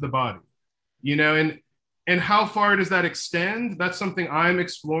good to the body, and how far does that extend? That's something I'm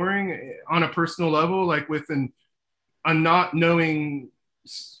exploring on a personal level, like with a not knowing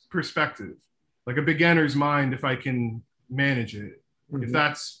perspective, like a beginner's mind, if I can manage it.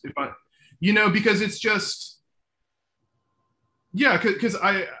 Mm-hmm. Because it's just, because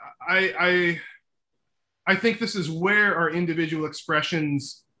I think this is where our individual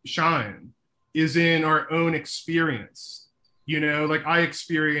expressions shine, is in our own experience. Like I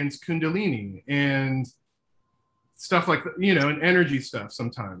experience Kundalini and stuff like that, and energy stuff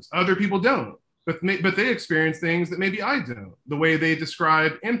sometimes. Other people don't, but they experience things that maybe I don't, the way they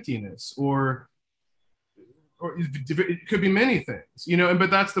describe emptiness, or it could be many things,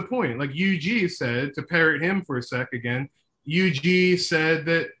 but that's the point. Like UG said, to parrot him for a sec again, UG said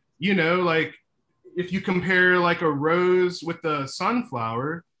that, like if you compare like a rose with a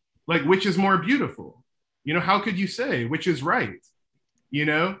sunflower, like which is more beautiful? How could you say which is right?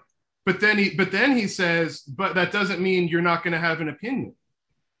 But then he says, but that doesn't mean you're not going to have an opinion.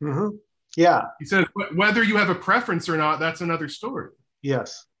 Mm-hmm. Yeah. He says, whether you have a preference or not, that's another story.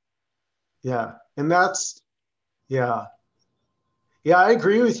 Yes. Yeah. And that's, yeah. Yeah, I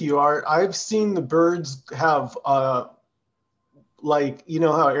agree with you, Art. I've seen the birds have, like,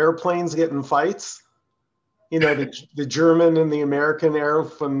 how airplanes get in fights? The German and the American air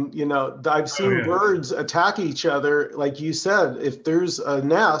from, I've seen birds attack each other. Like you said, if there's a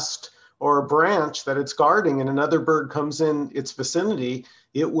nest or a branch that it's guarding and another bird comes in its vicinity,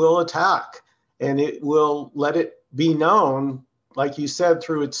 it will attack, and it will let it be known, like you said,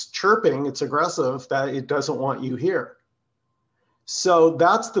 through its chirping, it's aggressive, that it doesn't want you here. So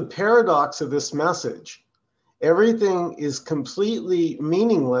that's the paradox of this message. Everything is completely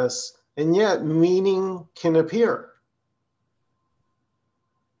meaningless, and yet meaning can appear.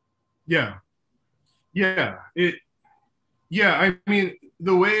 Yeah. I mean,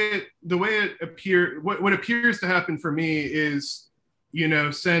 the way it appears, what appears to happen for me is,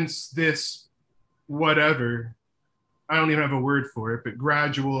 since this, whatever, I don't even have a word for it, but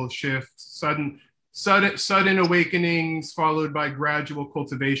gradual shift, sudden awakenings followed by gradual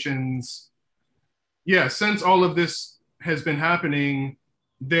cultivations. Yeah, since all of this has been happening,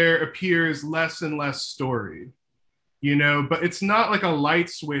 there appears less and less story, but it's not like a light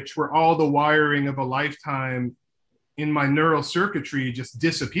switch where all the wiring of a lifetime in my neural circuitry just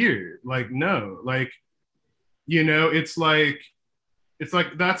disappeared. Like, no, like, it's like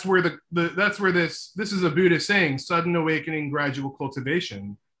that's where this is a Buddhist saying, sudden awakening, gradual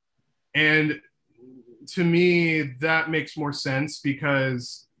cultivation. And to me, that makes more sense,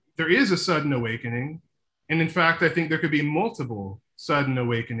 because there is a sudden awakening. And in fact, I think there could be multiple sudden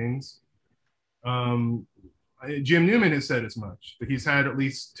awakenings. Jim Newman has said as much, that he's had at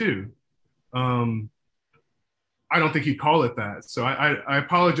least two. I don't think he'd call it that. So I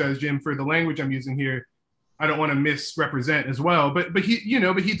apologize, Jim, for the language I'm using here. I don't want to misrepresent as well, but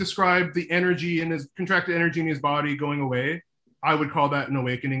he described the energy in his contracted energy in his body going away. I would call that an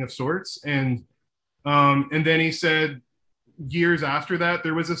awakening of sorts. And then he said years after that,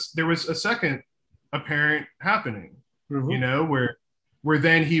 there was a second apparent happening, mm-hmm. Where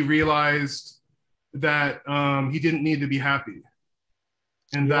then he realized that he didn't need to be happy.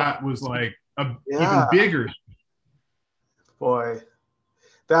 And that was like even bigger. Boy,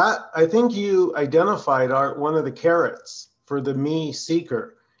 that, I think you identified, Art, one of the carrots for the me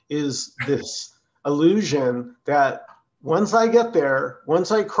seeker is this illusion that once I get there,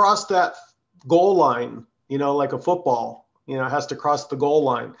 once I cross that goal line, like a football, has to cross the goal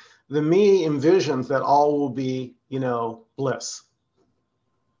line, the me envisions that all will be, bliss.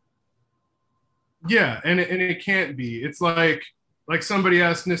 Yeah, and it can't be. It's like somebody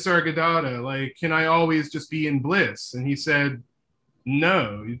asked Nisargadatta, like, can I always just be in bliss? And he said,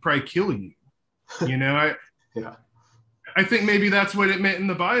 no, he'd probably kill you. Yeah. I think maybe that's what it meant in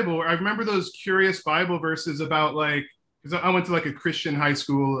the Bible. I remember those curious Bible verses about, like, because I went to like a Christian high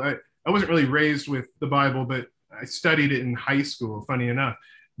school. I wasn't really raised with the Bible, but I studied it in high school, funny enough,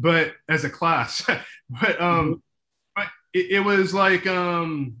 but as a class. But it was like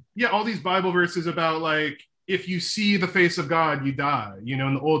yeah, all these Bible verses about like, if you see the face of God, you die. You know,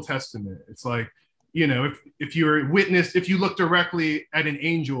 in the Old Testament, it's like, you know, if you're witnessed, if you look directly at an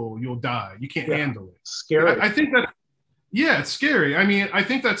angel, you'll die. You can't handle it. Scary. I think that, yeah, it's scary. I mean, I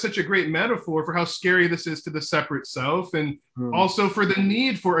think that's such a great metaphor for how scary this is to the separate self, and also for the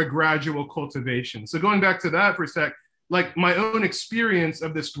need for a gradual cultivation. So going back to that for a sec, like my own experience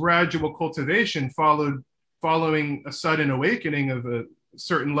of this gradual cultivation following a sudden awakening of a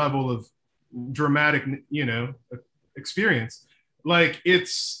certain level of dramatic, you know, experience. Like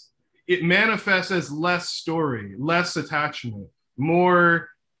it manifests as less story, less attachment, more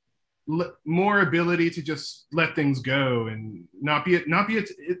ability to just let things go and not be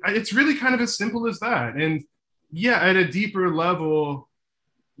it's really kind of as simple as that. And yeah, at a deeper level,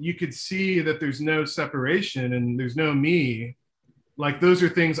 you could see that there's no separation and there's no me. Like those are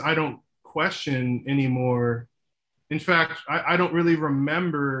things I don't question anymore. In fact, I don't really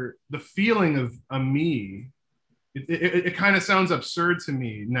remember the feeling of a me. It kind of sounds absurd to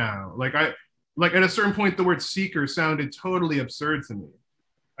me now. Like at a certain point, the word seeker sounded totally absurd to me.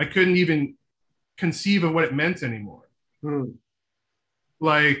 I couldn't even conceive of what it meant anymore.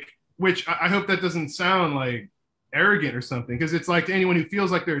 Like, which I hope that doesn't sound like arrogant or something, because it's like to anyone who feels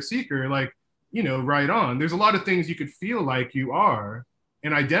like they're a seeker, like, you know, right on. There's a lot of things you could feel like you are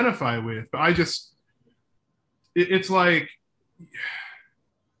and identify with, but it's like,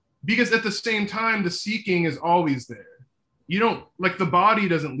 because at the same time, the seeking is always there. You don't, like, the body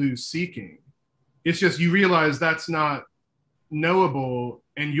doesn't lose seeking. It's just you realize that's not knowable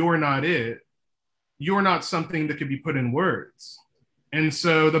and you're not it. You're not something that could be put in words. And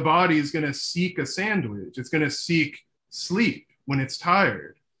so the body is going to seek a sandwich. It's going to seek sleep when it's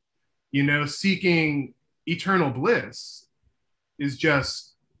tired. You know, seeking eternal bliss is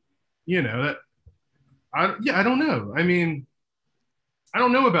just, you know, that I don't know. I mean, I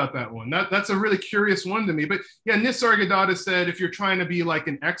don't know about that one. That's a really curious one to me. But yeah, Nisargadatta said if you're trying to be like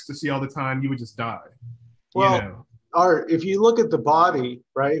in ecstasy all the time, you would just die. Well, you know? Art, if you look at the body,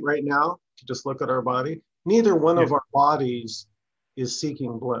 right now, to just look at our body, neither one of our bodies is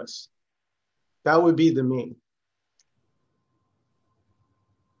seeking bliss. That would be the me.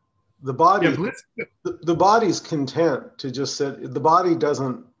 The body, the body's content to just sit. The body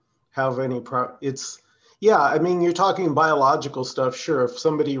doesn't have any yeah, I mean, you're talking biological stuff. Sure, if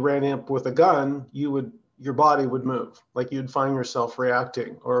somebody ran up with a gun, your body would move, like you'd find yourself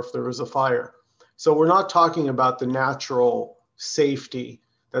reacting, or if there was a fire. So we're not talking about the natural safety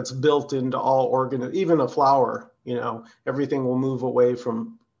that's built into all organisms. Even a flower, you know, everything will move away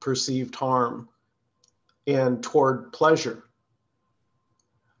from perceived harm and toward pleasure.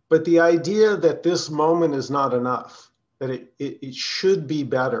 But the idea that this moment is not enough, that it should be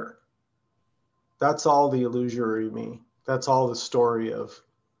better, that's all the illusory me. That's all the story of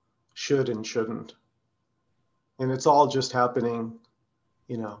should and shouldn't. And it's all just happening,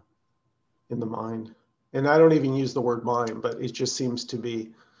 you know, in the mind. And I don't even use the word mind, but it just seems to be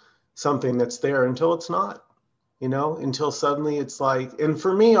something that's there until it's not, you know, until suddenly it's like, and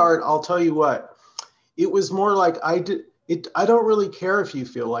for me, Art, I'll tell you what, it was more like I don't really care if you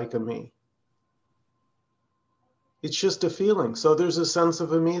feel like a me. It's just a feeling. So there's a sense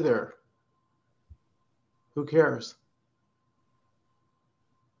of a me there. Who cares?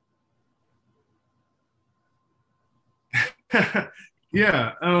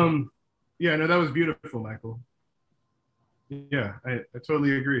 Yeah. Yeah, no, that was beautiful, Michael. Yeah, I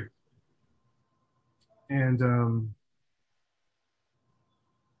totally agree. And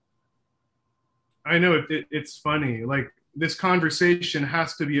I know it's funny. Like, this conversation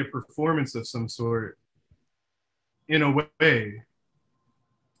has to be a performance of some sort, in a way.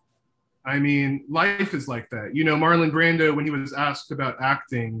 I mean, life is like that. You know, Marlon Brando, when he was asked about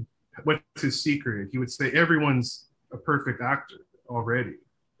acting, what's his secret? He would say, everyone's a perfect actor already.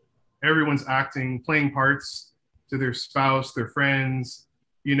 Everyone's acting, playing parts to their spouse, their friends,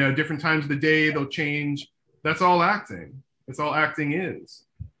 you know, different times of the day, they'll change. That's all acting. That's all acting is.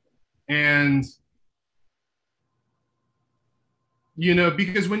 And, you know,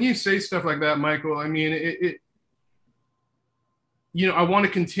 because when you say stuff like that, Michael, I mean, you know, I want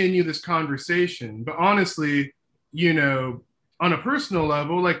to continue this conversation, but honestly, you know, on a personal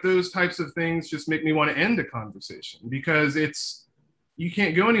level, like, those types of things just make me want to end the conversation, because you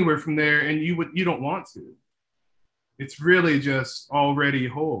can't go anywhere from there, and you don't want to. It's really just already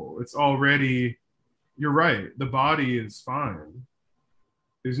whole. It's already, you're right. The body is fine.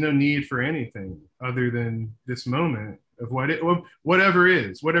 There's no need for anything other than this moment of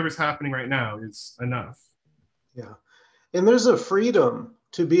whatever's happening right now is enough. Yeah. And there's a freedom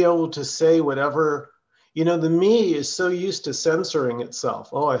to be able to say whatever, the me is so used to censoring itself.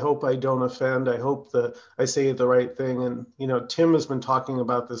 Oh, I hope I don't offend. I hope that I say the right thing. And, Tim has been talking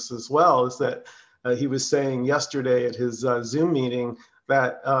about this as well, is that he was saying yesterday at his Zoom meeting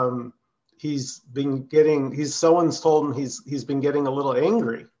that someone's told him he's been getting a little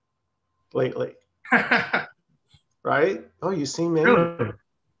angry lately. Right? Oh, you seem angry.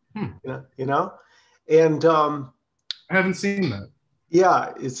 Really? And I haven't seen that.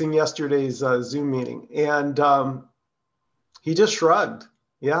 yeah, it's in yesterday's Zoom meeting. And he just shrugged.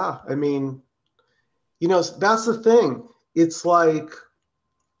 Yeah, I mean, that's the thing. It's like,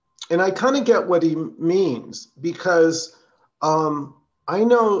 and I kind of get what he means, because I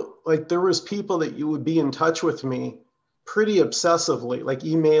know, like, there was people that you would be in touch with me pretty obsessively, like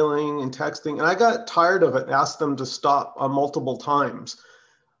emailing and texting, and I got tired of it and asked them to stop multiple times,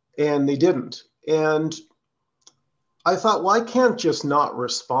 and they didn't. And I thought, well, I can't just not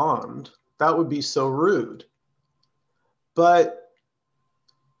respond. That would be so rude. But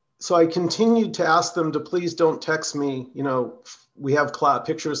so I continued to ask them to please don't text me. We have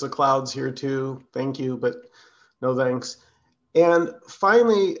pictures of clouds here too. Thank you, but no thanks. And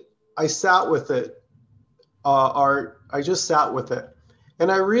finally, I sat with it, Art. I just sat with it.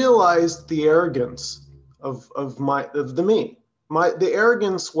 And I realized the arrogance of the me. The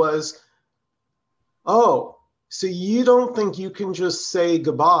arrogance was, oh, so you don't think you can just say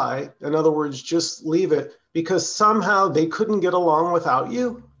goodbye? In other words, just leave it because somehow they couldn't get along without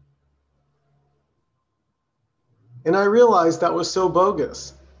you? And I realized that was so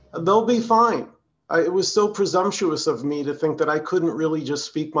bogus. They'll be fine. It was so presumptuous of me to think that I couldn't really just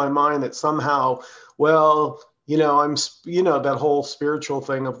speak my mind, that somehow, well, I'm, that whole spiritual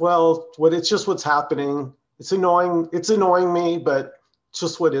thing of, well, it's just what's happening. It's annoying me, but it's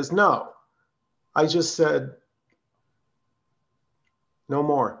just what is. No, I just said, no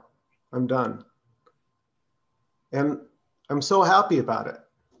more. I'm done. And I'm so happy about it,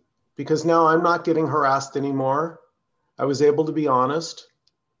 because now I'm not getting harassed anymore. I was able to be honest,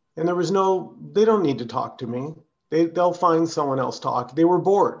 and they don't need to talk to me. They'll find someone else talk. They were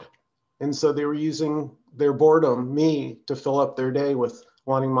bored. And so they were using their boredom, me, to fill up their day with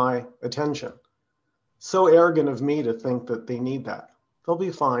wanting my attention. So arrogant of me to think that they need that. They'll be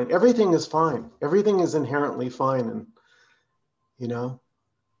fine. Everything is fine. Everything is inherently fine. And,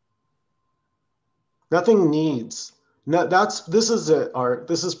 nothing needs. No, this is it, Art.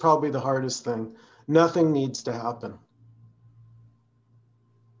 This is probably the hardest thing. Nothing needs to happen.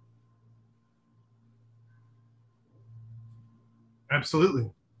 Absolutely.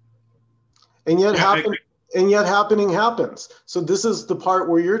 And yet happening happens. So this is the part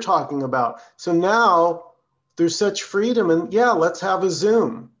where you're talking about. So now there's such freedom, and yeah, let's have a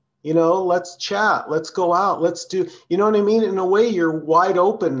Zoom, let's chat, let's go out, let's do, you know what I mean? In a way, you're wide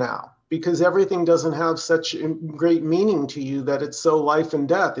open now, because everything doesn't have such great meaning to you that it's so life and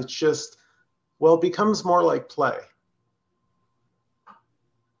death. It's just, well, it becomes more like play.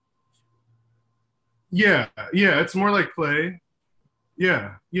 Yeah, it's more like play.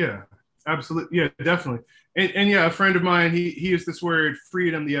 Yeah, absolutely. Yeah, definitely. And yeah, a friend of mine, he used this word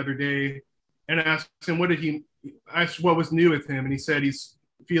freedom the other day, and I asked him what was new with him, and he said he's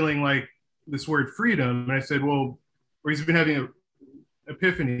feeling like this word freedom, and I said, well, or he's been having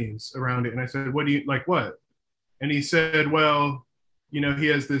epiphanies around it, and I said, what do you like? What? And he said, well, he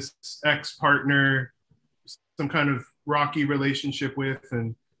has this ex-partner, some kind of rocky relationship with,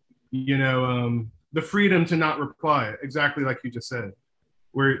 and the freedom to not reply, exactly like you just said,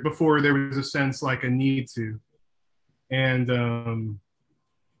 where before there was a sense like a need to. And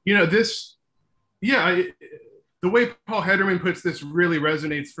this, the way Paul Hederman puts this really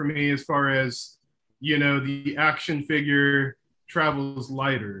resonates for me, as far as the action figure travels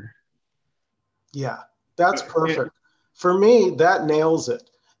lighter. Yeah, that's perfect. For me, that nails it,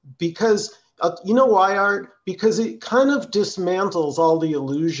 because you know why, Art? Because it kind of dismantles all the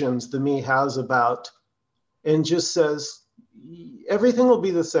illusions the me has about, and just says, everything will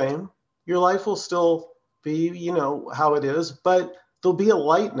be the same. Your life will still be, how it is, but there'll be a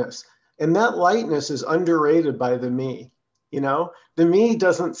lightness. And that lightness is underrated by the me. The me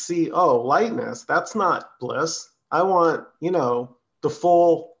doesn't see, oh, lightness, that's not bliss. I want, the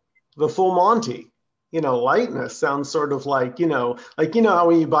full Monty. Lightness sounds sort of like, how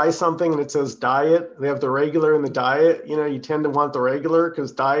when you buy something and it says diet, they have the regular and the diet, you tend to want the regular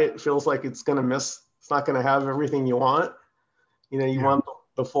because diet feels like it's not going to have everything you want. You want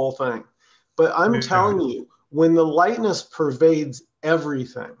the full thing. But I'm telling you, when the lightness pervades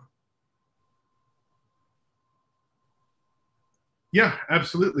everything. Yeah,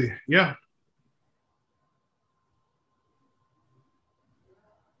 absolutely. Yeah.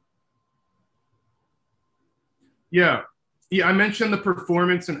 Yeah. Yeah, I mentioned the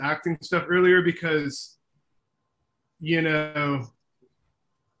performance and acting stuff earlier because, you know,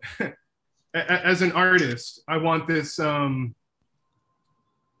 as an artist, I want this I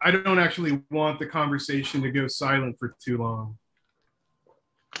don't actually want the conversation to go silent for too long.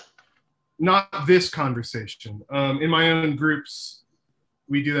 Not this conversation. In my own groups,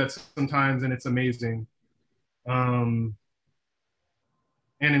 we do that sometimes, and it's amazing. Um,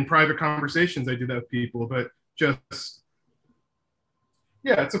 and in private conversations, I do that with people. But just,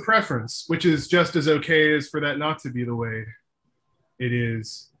 yeah, it's a preference, which is just as okay as for that not to be the way it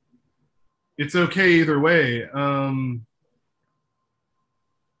is. It's okay either way.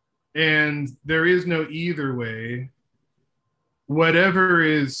 And there is no either way. Whatever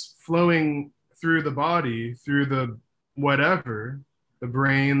is flowing through the body, through the whatever, the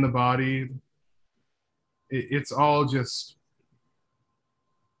brain, the body, it's all just,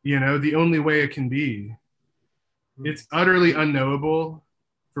 the only way it can be. It's utterly unknowable,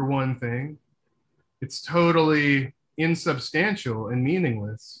 for one thing. It's totally insubstantial and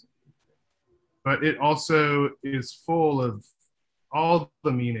meaningless, but it also is full of all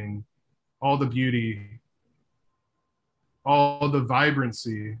the meaning, all the beauty, all the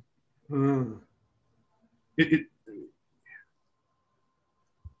vibrancy. Mm. It, it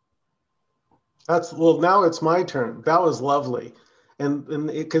That's well. Now it's my turn. That was lovely, and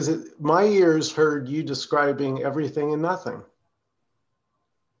because my ears heard you describing everything and nothing.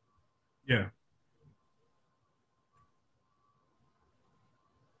 yeah.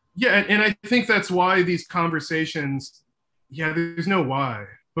 Yeah, and I think that's why these conversations, yeah, there's no why,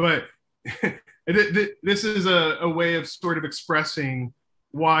 but this is a way of sort of expressing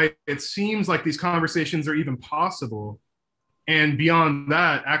why it seems like these conversations are even possible. And beyond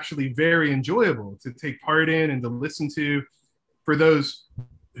that, actually very enjoyable to take part in and to listen to for those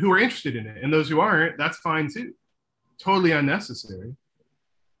who are interested in it. And those who aren't, that's fine too. Totally unnecessary.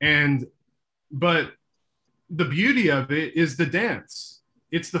 And, but the beauty of it is the dance.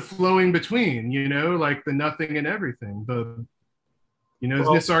 It's the flowing between, like the nothing and everything. As Well,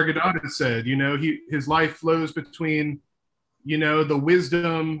 Nisargadatta said, his life flows between, the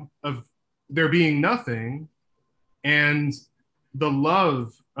wisdom of there being nothing and the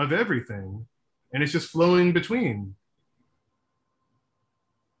love of everything. And it's just flowing between.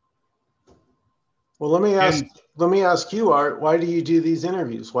 well, let me ask. And Let me ask you, Art. Why do you do these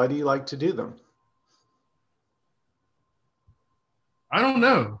interviews? Why do you like to do them? I don't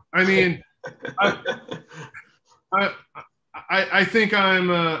know. I mean, I, I, I think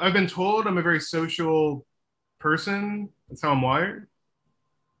I've been told I'm a very social person. That's how I'm wired.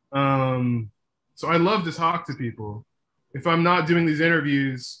 So I love to talk to people. If I'm not doing these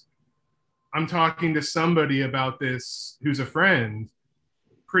interviews, I'm talking to somebody about this who's a friend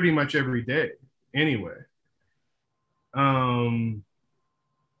pretty much every day anyway. Um,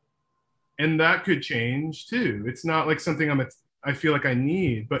 and that could change too. It's not like something I feel like I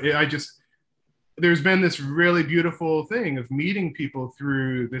need, but there's been this really beautiful thing of meeting people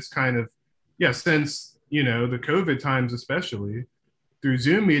through this kind of, yeah, since, the COVID times, especially through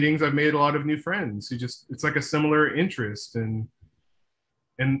Zoom meetings, I've made a lot of new friends who it's like a similar interest, and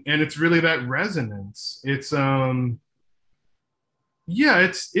it's really that resonance. It's, yeah,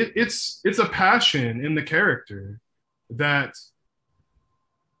 it's a passion in the character that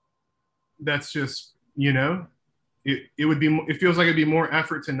that's just, it feels like it'd be more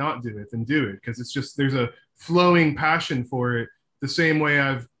effort to not do it than do it, because it's just, there's a flowing passion for it, the same way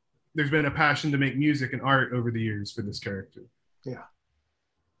there's been a passion to make music and art over the years for this character. Yeah.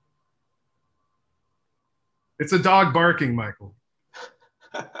 It's a dog barking, Michael.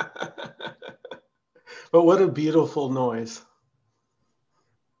 But what a beautiful noise.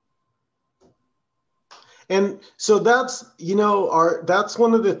 And so that's, that's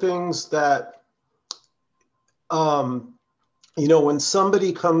one of the things that, when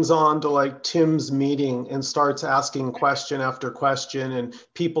somebody comes on to like Tim's meeting and starts asking question after question and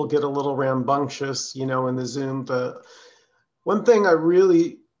people get a little rambunctious, in the Zoom, the one thing I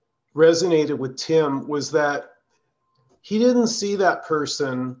really resonated with Tim was that he didn't see that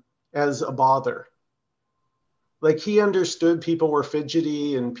person as a bother. Like he understood people were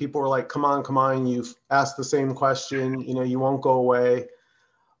fidgety and people were like, come on, you've asked the same question, you won't go away.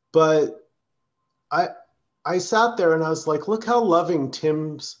 But I sat there and I was like, look how loving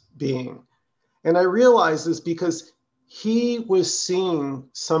Tim's being. And I realized this because he was seeing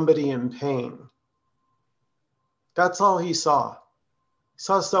somebody in pain. That's all he saw. He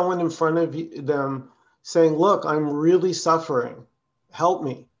saw someone in front of them saying, look, I'm really suffering. Help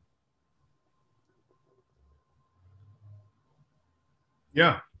me.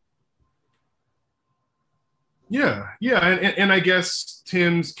 Yeah. Yeah, and I guess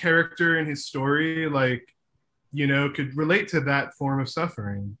Tim's character and his story, like, could relate to that form of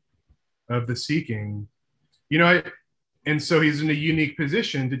suffering, of the seeking. And so he's in a unique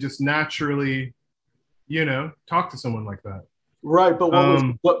position to just naturally, talk to someone like that. Right, but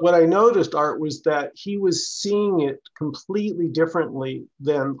Um, what I noticed, Art, was that he was seeing it completely differently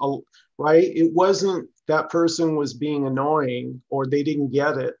than right. It wasn't that person was being annoying or they didn't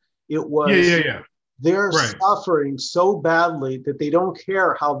get it. It yeah, was yeah, yeah. they're Right. suffering so badly that they don't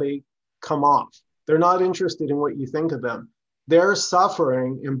care how they come off. They're not interested in what you think of them. They're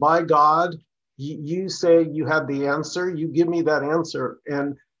suffering, and by God, you say you have the answer. You give me that answer,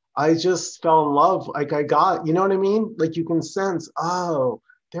 and I just fell in love. Like I got, you know what I mean? Like you can sense, oh,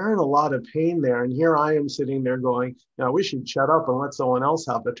 they're in a lot of pain there, and here I am sitting there going, I wish you'd shut up and let someone else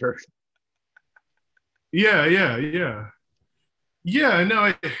have the turn. Yeah, yeah, yeah. Yeah,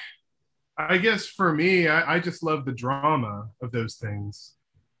 no, I guess for me, I just love the drama of those things.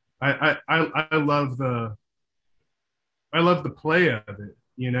 I love the play of it.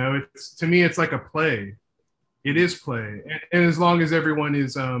 It's, to me, it's like a play. It is play, and as long as everyone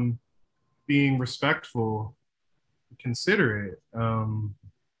is being respectful, considerate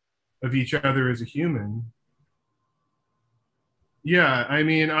of each other as a human. Yeah, I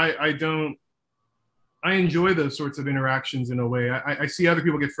mean, I don't. I enjoy those sorts of interactions in a way. I see other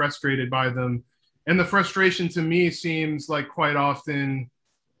people get frustrated by them, and the frustration to me seems like quite often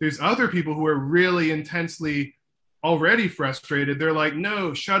there's other people who are really intensely already frustrated. They're like,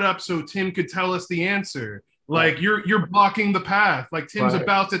 "No, shut up, so Tim could tell us the answer." Right, Like you're blocking the path. Like Tim's right,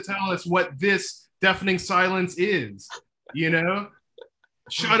 about to tell us what this deafening silence is. You know,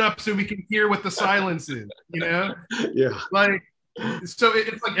 shut up so we can hear what the silence is. yeah, Like so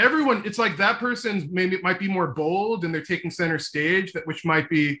it's like everyone, it's like that person maybe might be more bold and they're taking center stage, that which might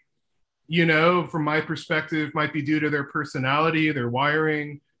be, from my perspective, might be due to their personality, their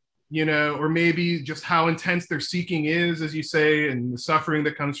wiring, or maybe just how intense their seeking is, as you say, and the suffering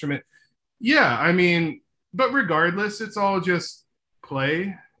that comes from it. Yeah, I mean, but regardless, it's all just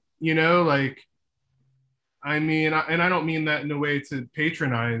play, like, I mean, and I don't mean that in a way to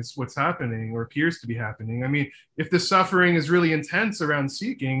patronize what's happening or appears to be happening. I mean, if the suffering is really intense around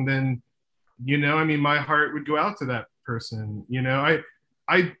seeking, then, I mean, my heart would go out to that person.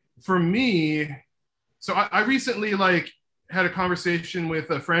 For me, so I recently like had a conversation with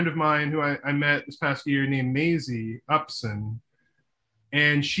a friend of mine who I met this past year named Maisie Upson,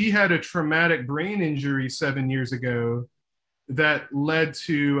 and she had a traumatic brain injury 7 years ago that led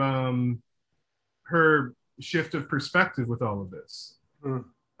to her shift of perspective with all of this. mm,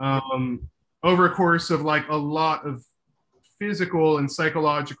 Um, Over a course of like a lot of physical and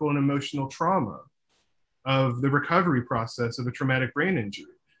psychological and emotional trauma of the recovery process of a traumatic brain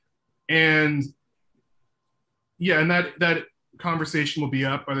injury. And yeah, and that conversation will be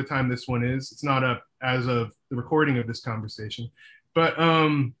up by the time this one is. It's not up as of the recording of this conversation. But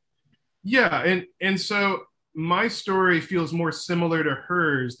yeah, and so my story feels more similar to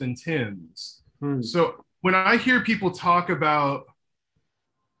hers than Tim's. mm, So when I hear people talk about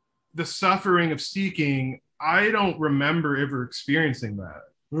the suffering of seeking, I don't remember ever experiencing that.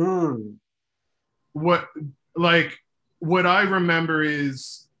 mm, What like what I remember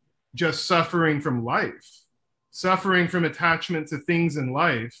is just suffering from life, suffering from attachment to things in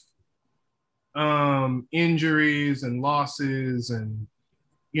life, injuries and losses and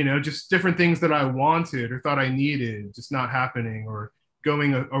just different things that I wanted or thought I needed just not happening or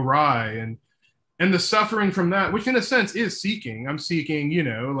going awry, and the suffering from that, which in a sense is seeking. I'm seeking,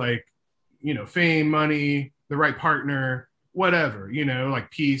 like, fame, money, the right partner, whatever,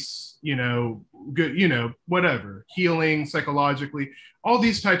 like peace, good, whatever, healing psychologically, all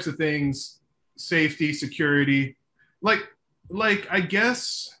these types of things, safety, security, like, I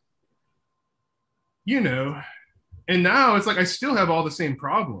guess, you know, and now it's like I still have all the same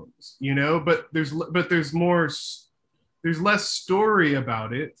problems, but there's less story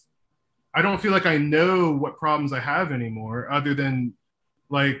about it. I don't feel like I know what problems I have anymore, other than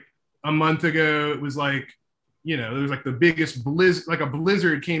like a month ago, it was like, there was like the biggest blizzard, like a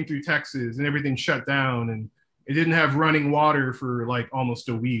blizzard came through Texas and everything shut down and it didn't have running water for like almost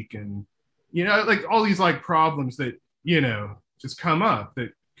a week. And, like all these like problems that, just come up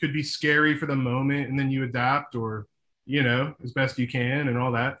that could be scary for the moment and then you adapt or, as best you can and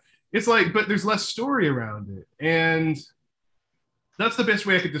all that. It's like, but there's less story around it. And that's the best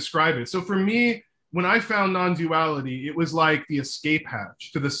way I could describe it. So for me, when I found non-duality, it was like the escape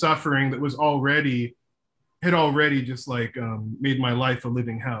hatch to the suffering that had already just like made my life a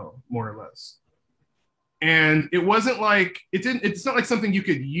living hell, more or less. And it wasn't like it's not like something you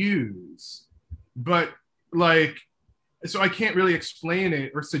could use, but like, so I can't really explain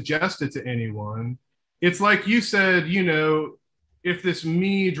it or suggest it to anyone. It's like you said, you know, if this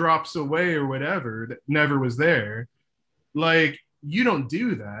me drops away or whatever that never was there, like, you don't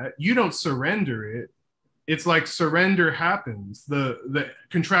do that. You don't surrender it. It's like surrender happens. The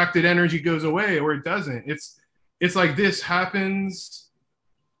contracted energy goes away or it doesn't. It's like this happens,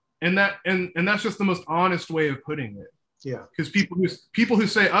 and that's just the most honest way of putting it. Yeah. Because people who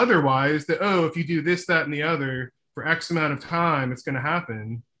say otherwise, that, oh, if you do this, that, and the other for X amount of time, it's going to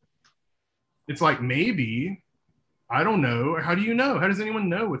happen. It's like, maybe, I don't know. How do you know? How does anyone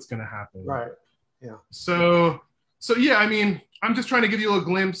know what's going to happen? Right. Yeah. So yeah, I mean, I'm just trying to give you a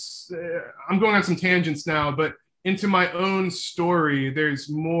glimpse. I'm going on some tangents now, but into my own story, there's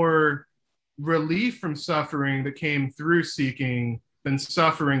more relief from suffering that came through seeking than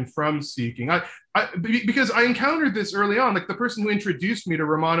suffering from seeking. Because I encountered this early on, like the person who introduced me to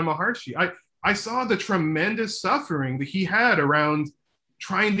Ramana Maharshi. I saw the tremendous suffering that he had around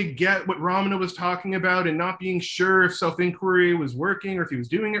trying to get what Ramana was talking about and not being sure if self-inquiry was working or if he was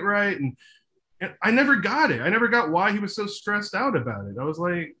doing it right. And I never got it. I never got why he was so stressed out about it. I was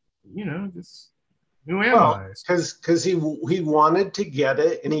like, you know, just, who am I? Because he wanted to get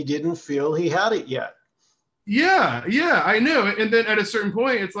it and he didn't feel he had it yet. Yeah, I know. And then at a certain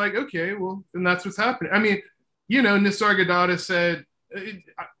point, it's like, okay, well, then that's what's happening. I mean, you know, Nisargadatta said,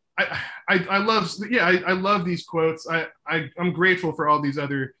 I love these quotes. I'm grateful for all these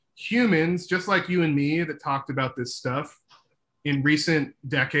other humans, just like you and me, that talked about this stuff in recent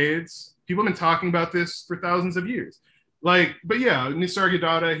decades. People have been talking about this for thousands of years. Like, but yeah,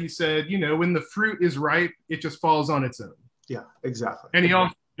 Nisargadatta, he said, you know, when the fruit is ripe, it just falls on its own. Yeah, exactly.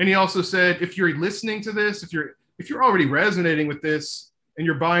 And he also said, if you're listening to this, if you're already resonating with this, and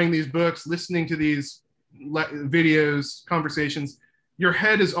you're buying these books, listening to these videos, conversations, your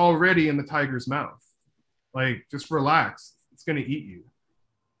head is already in the tiger's mouth. Like, just relax. It's going to eat you.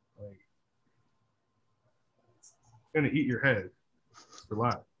 Like, it's going to eat your head. Just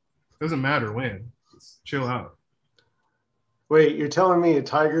relax. Doesn't matter when. Just chill out. Wait, you're telling me a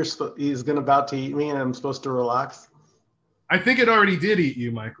tiger is about to eat me and I'm supposed to relax? I think it already did eat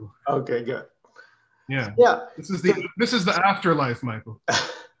you, Michael. Okay, good. Yeah. Yeah. This is the afterlife, Michael.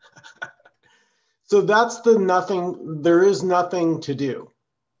 So that's the nothing. There is nothing to do.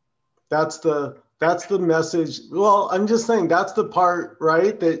 That's the message. Well, I'm just saying that's the part,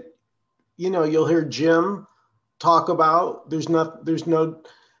 right? That, you know, you'll hear Jim talk about. There's no,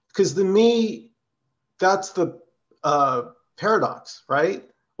 because to me, that's the paradox, right?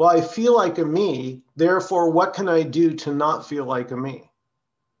 Well, I feel like a me, therefore, what can I do to not feel like a me?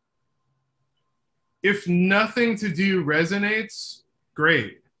 If nothing to do resonates,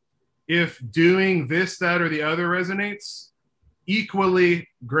 great. If doing this, that, or the other resonates, equally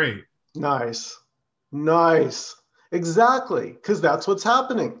great. Nice. Exactly, because that's what's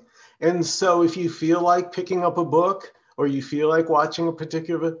happening. And so if you feel like picking up a book or you feel like watching a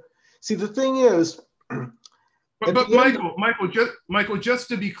particular, see, the thing is, But Michael, just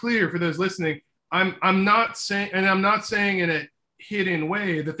to be clear for those listening, I'm not saying in a hidden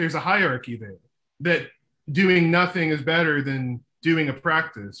way that there's a hierarchy there, that doing nothing is better than doing a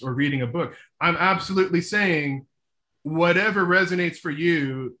practice or reading a book. I'm absolutely saying whatever resonates for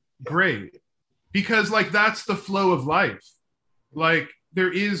you, great. Because like, that's the flow of life. Like,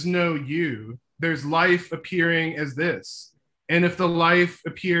 there is no you. There's life appearing as this. And if the life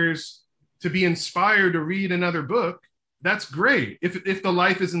appears to be inspired to read another book, that's great. If the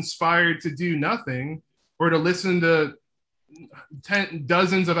life is inspired to do nothing or to listen to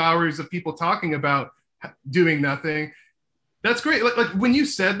dozens of hours of people talking about doing nothing, that's great. Like when you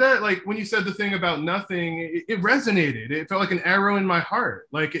said that, like when you said the thing about nothing, it resonated. It felt like an arrow in my heart.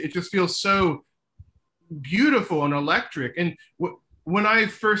 Like it just feels so beautiful and electric. And when I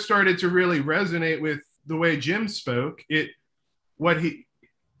first started to really resonate with the way Jim spoke, I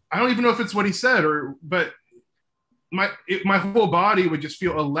don't even know if it's what he said, but my whole body would just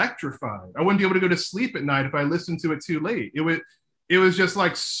feel electrified. I wouldn't be able to go to sleep at night if I listened to it too late. It was just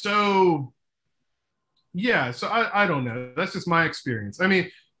like, so, yeah. So I don't know. That's just my experience. I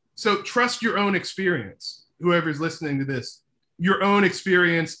mean, so trust your own experience. Whoever's listening to this, your own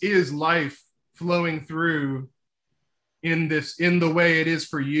experience is life flowing through in the way it is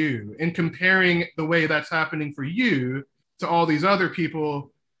for you, and comparing the way that's happening for you to all these other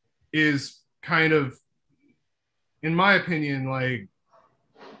people is kind of, in my opinion, like,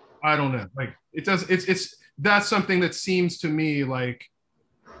 I don't know, like that's something that seems to me like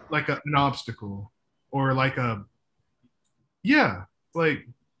an obstacle, or like it's like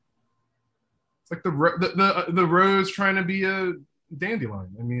the rose trying to be a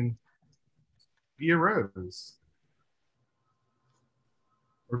dandelion. I mean, be a rose,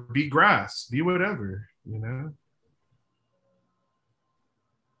 or be grass, be whatever, you know?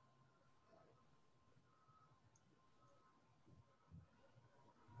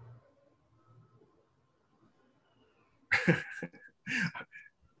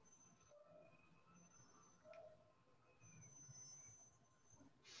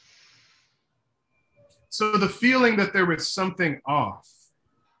 So the feeling that there was something off,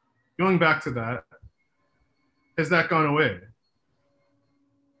 going back to that, has that gone away?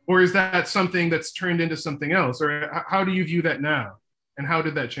 Or is that something that's turned into something else? Or how do you view that now? And how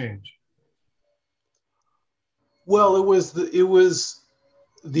did that change? Well, it was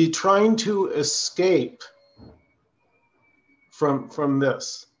the trying to escape from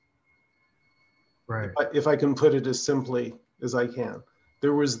this. Right. If I can put it as simply as I can.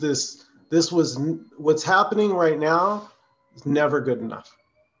 There was this was what's happening right now is never good enough.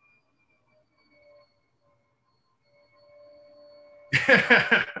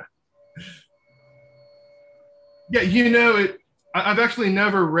 Yeah, you know, I've actually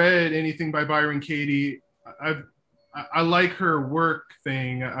never read anything by Byron Katie. I like her work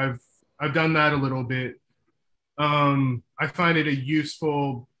thing. I've done that a little bit. I find it a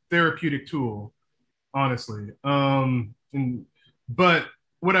useful therapeutic tool, honestly. But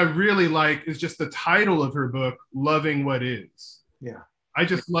what I really like is just the title of her book, Loving What Is. Yeah. I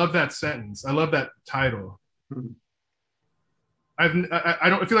just love that sentence. I love that title. Mm-hmm. I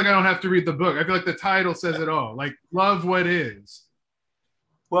don't feel like I don't have to read the book. I feel like the title says it all. Like, love what is.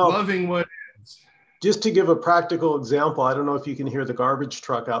 Well, loving what is. Just to give a practical example, I don't know if you can hear the garbage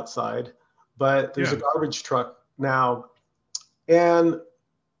truck outside, but there's a garbage truck now. And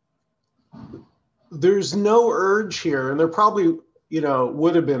there's no urge here. And there probably,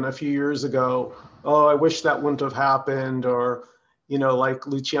 would have been a few years ago. Oh, I wish that wouldn't have happened. Or, like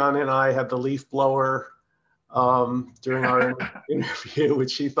Luciana and I had the leaf blower during our interview,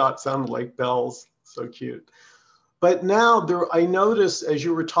 which she thought sounded like bells. So cute. But now I noticed as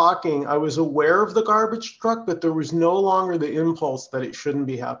you were talking, I was aware of the garbage truck, but there was no longer the impulse that it shouldn't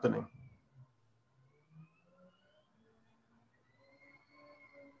be happening.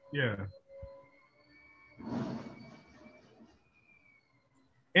 Yeah.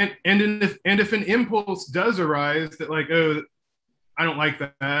 And if an impulse does arise that like, oh, I don't like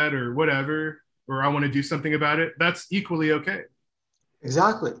that or whatever, or I want to do something about it, that's equally okay.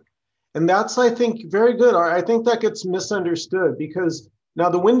 Exactly. And that's, I think, very good. I think that gets misunderstood because now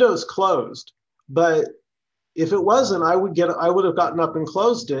the window's closed, but if it wasn't, I would have gotten up and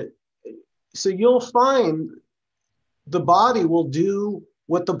closed it. So you'll find the body will do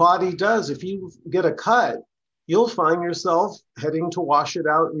what the body does. If you get a cut, you'll find yourself heading to wash it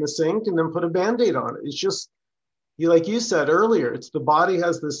out in the sink and then put a Band-Aid on it. It's just, like you said earlier, it's the body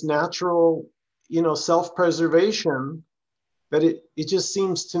has this natural, self-preservation that it just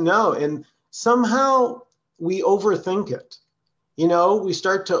seems to know. And somehow we overthink it. We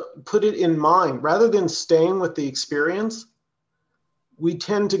start to put it in mind rather than staying with the experience. We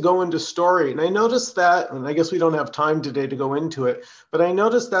tend to go into story. And I noticed that, and I guess we don't have time today to go into it, but I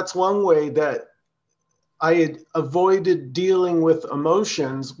noticed that's one way that I had avoided dealing with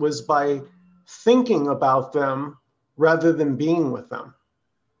emotions was by thinking about them rather than being with them.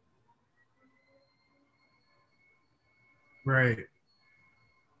 Right.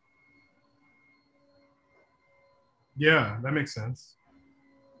 Yeah, that makes sense.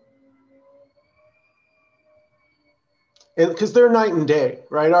 And because they're night and day,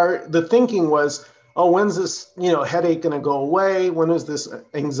 right? The thinking was, oh, when's this, headache going to go away? When is this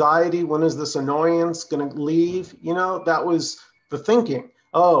anxiety? When is this annoyance going to leave? That was the thinking.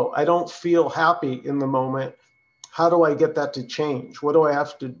 Oh, I don't feel happy in the moment. How do I get that to change? What do I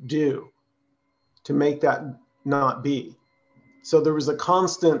have to do to make that not be? So there was a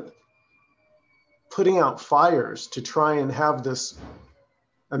constant putting out fires to try and have this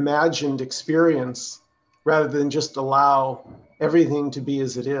imagined experience rather than just allow everything to be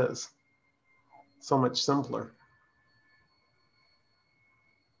as it is. So much simpler.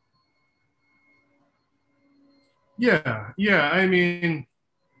 Yeah. I mean,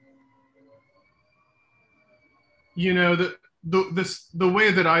 the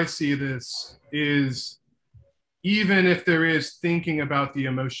way that I see this is, even if there is thinking about the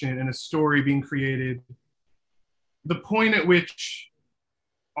emotion and a story being created, the point at which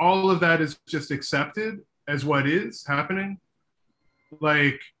all of that is just accepted as what is happening,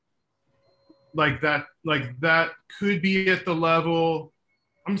 like that could be at the level,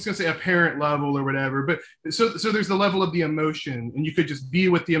 I'm just gonna say a parent level or whatever, but so there's the level of the emotion, and you could just be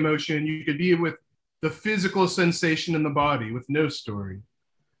with the emotion, you could be with the physical sensation in the body with no story.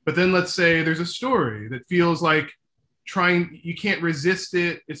 But then let's say there's a story that feels like you can't resist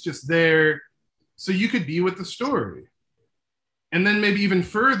it, it's just there. So you could be with the story. And then maybe even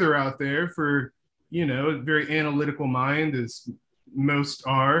further out there for, a very analytical mind, as most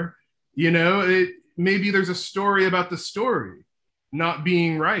are, maybe there's a story about the story not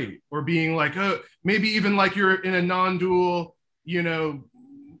being right, or being like, oh, maybe even like you're in a non-dual, in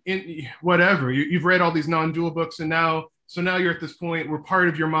whatever, you've read all these non-dual books, and now you're at this point where part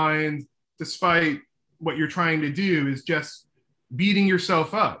of your mind, despite what you're trying to do, is just beating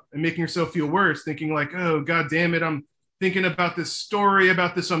yourself up and making yourself feel worse, thinking like, oh, god damn it, I'm thinking about this story,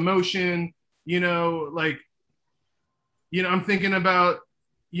 about this emotion, I'm thinking about,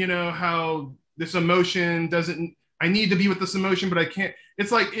 how this emotion doesn't, I need to be with this emotion, but I can't.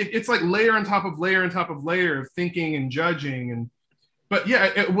 It's like, it's like layer on top of layer on top of layer of thinking and judging. But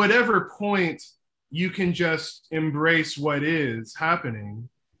yeah, at whatever point you can just embrace what is happening,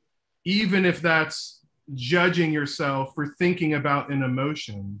 even if that's judging yourself for thinking about an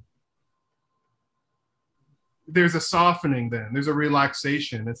emotion. There's a softening, then there's a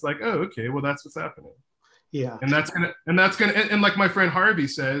relaxation. It's like, oh, okay, well, that's what's happening. Yeah. And and like my friend Harvey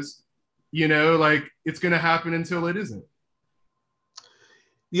says, like, it's gonna happen until it isn't.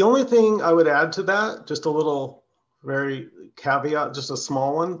 The only thing I would add to that, just a little very caveat, just a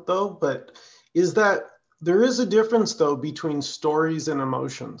small one though, but is that there is a difference though between stories and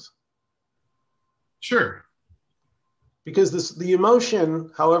emotions. Sure. Because the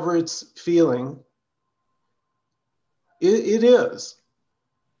emotion, however it's feeling, it is.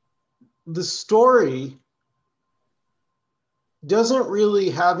 The story doesn't really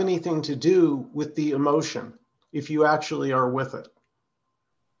have anything to do with the emotion if you actually are with it.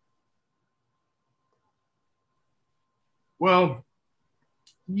 Well,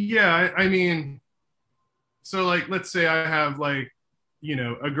 yeah, I mean, so like, let's say I have like,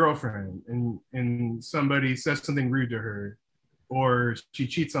 a girlfriend, and somebody says something rude to her, or she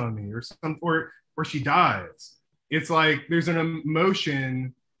cheats on me, or she dies. It's like there's an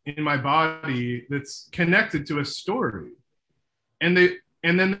emotion in my body that's connected to a story. And it's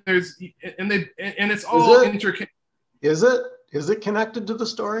all intricate. Is it connected to the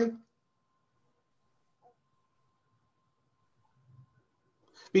story?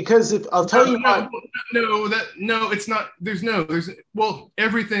 Because if I'll tell you no, it's not. Well,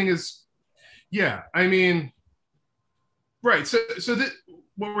 everything is, yeah. I mean, right. So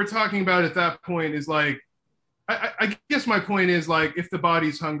what we're talking about at that point is like, I guess my point is like, if the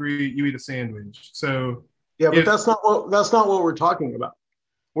body's hungry, you eat a sandwich. So yeah, but that's not what we're talking about.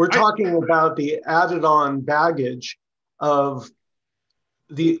 We're talking about the added on baggage of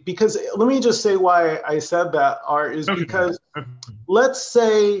because let me just say why I said that, Art, is because let's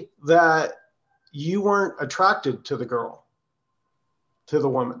say that you weren't attracted to the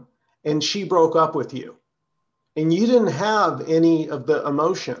woman, and she broke up with you, and you didn't have any of the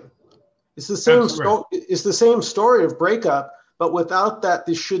emotion. It's the same story. It's the same story of breakup, but without that,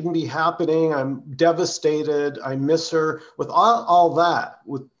 this shouldn't be happening. I'm devastated. I miss her. With all that,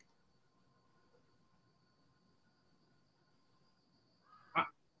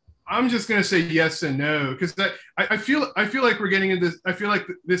 I'm just gonna say yes and no, because I feel like we're getting into this. I feel like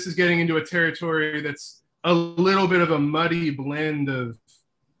this is getting into a territory that's a little bit of a muddy blend of,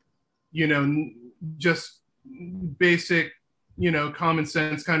 just basic, common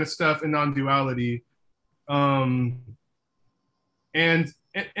sense kind of stuff and non-duality, and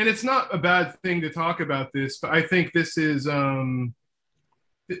it's not a bad thing to talk about this, but I think this is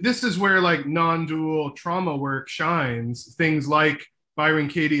where like non-dual trauma work shines. Things like Byron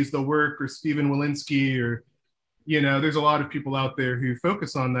Katie's The Work, or Stephen Walensky, or, there's a lot of people out there who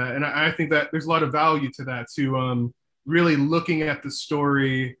focus on that. And I think that there's a lot of value to that, to really looking at the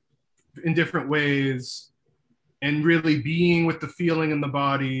story in different ways and really being with the feeling in the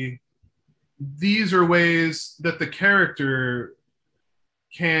body. These are ways that the character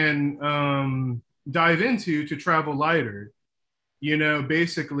can dive into to travel lighter,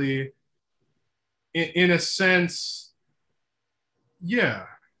 basically, in a sense. Yeah.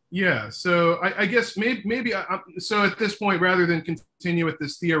 So I guess maybe so at this point, rather than continue with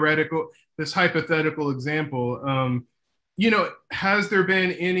this hypothetical example, has there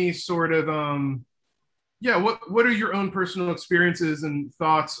been any sort of what are your own personal experiences and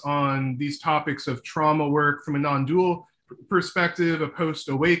thoughts on these topics of trauma work from a non-dual perspective, a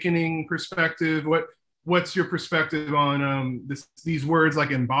post-awakening perspective? What's your perspective on these words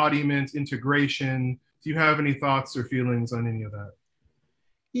like embodiment, integration? Do you have any thoughts or feelings on any of that?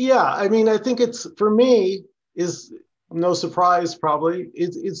 Yeah, I mean, I think it's, for me, is no surprise probably.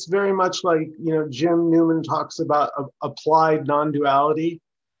 It's very much like, Jim Newman talks about applied non-duality.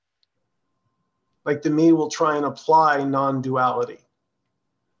 like the me will try and apply non-duality.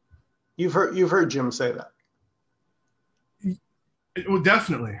 You've heard Jim say that. Well,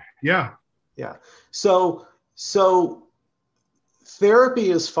 definitely. Yeah. Yeah. So therapy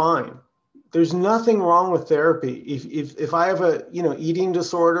is fine. There's nothing wrong with therapy. If I have a, eating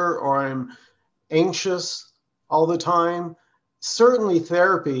disorder, or I'm anxious all the time, certainly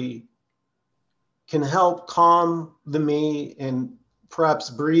therapy can help calm the me, and perhaps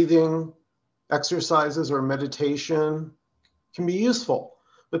breathing exercises or meditation can be useful.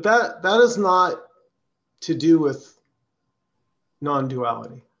 But that is not to do with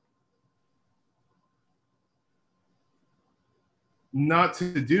non-duality. Not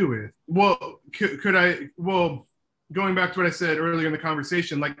to do with. Well, could I, well, going back to what I said earlier in the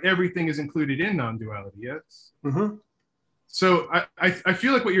conversation, like everything is included in non-duality, yes? Mm-hmm. So I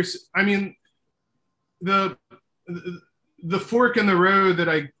feel like what you're, I mean, the fork in the road that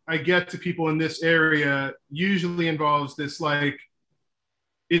I get to people in this area usually involves this, like,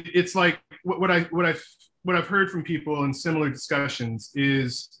 it's like what I've heard from people in similar discussions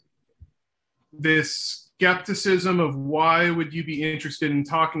is this skepticism of why would you be interested in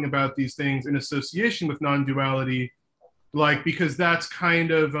talking about these things in association with non-duality, like, because that's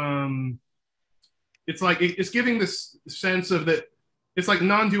kind of it's like it's giving this sense of that it's like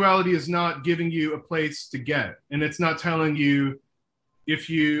non-duality is not giving you a place to get, and it's not telling you if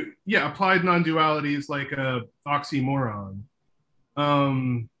you, applied non-duality is like a oxymoron.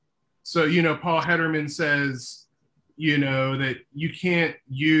 So Paul Hederman says that you can't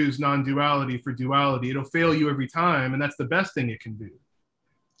use non-duality for duality. It'll fail you every time, and that's the best thing it can do.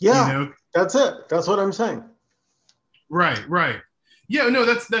 Yeah, that's it. That's what I'm saying. Right. Yeah, no,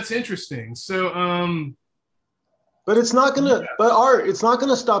 that's interesting. So, but it's not gonna. But Art, it's not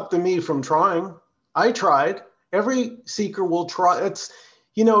gonna stop the me from trying. I tried. Every seeker will try. It's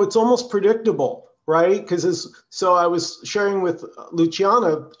almost predictable, right? So I was sharing with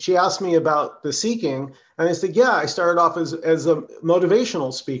Luciana. She asked me about the seeking, and I said, I started off as a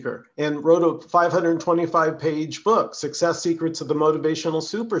motivational speaker and wrote a 525-page book, Success Secrets of the Motivational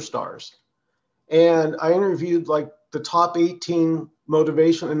Superstars. And I interviewed like the top 18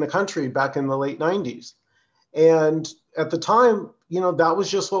 motivation in the country back in the late 90s. And at the time, that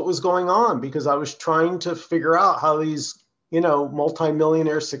was just what was going on, because I was trying to figure out how these,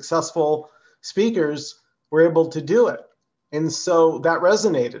 multimillionaire successful speakers were able to do it. And so that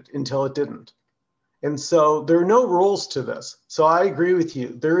resonated until it didn't. And so there are no rules to this. So I agree with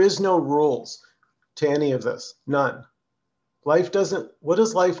you. There is no rules to any of this. None. What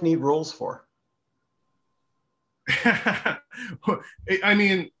does life need rules for? I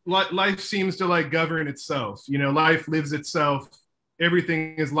mean, life seems to like govern itself. Life lives itself.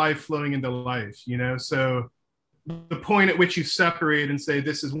 Everything is life flowing into life, so the point at which you separate and say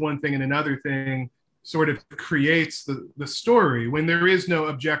this is one thing and another thing sort of creates the story, when there is no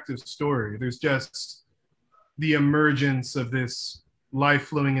objective story. There's just the emergence of this life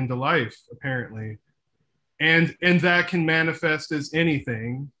flowing into life, apparently. And that can manifest as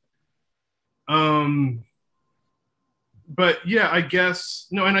anything. But yeah, I guess,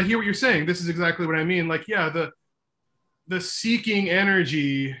 no, and I hear what you're saying. This is exactly what I mean. Like, the seeking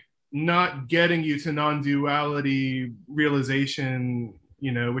energy not getting you to non-duality realization,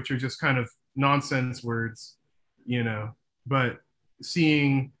 which are just kind of nonsense words, but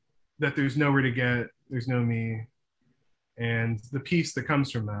seeing that there's nowhere to get, there's no me, and the peace that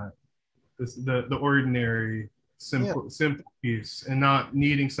comes from that, the ordinary, simple peace, and not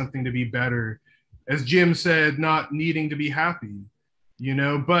needing something to be better. As Jim said, not needing to be happy,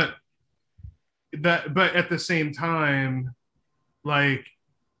 but at the same time, like,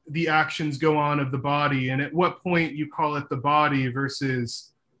 the actions go on of the body, and at what point you call it the body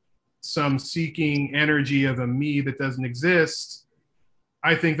versus some seeking energy of a me that doesn't exist,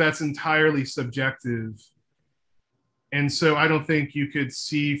 I think that's entirely subjective. And so I don't think you could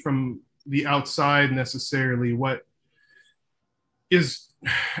see from the outside necessarily what is,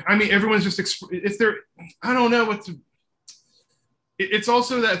 I mean, everyone's just, it's there, I don't know what to, it's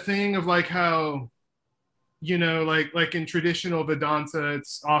also that thing of like how, like in traditional Vedanta,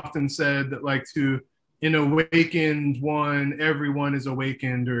 it's often said that like to an awakened one, everyone is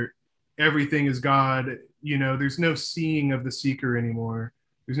awakened, or everything is God. There's no seeing of the seeker anymore.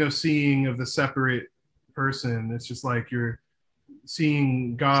 There's no seeing of the separate person. It's just like you're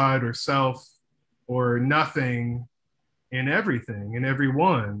seeing God or self or nothing in everything and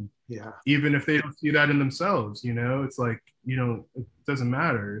everyone. Yeah. Even if they don't see that in themselves, it's like, it doesn't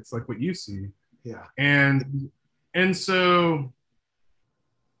matter. It's like what you see. Yeah. And so,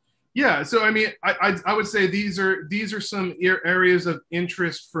 yeah. So, I mean, I would say these are some areas of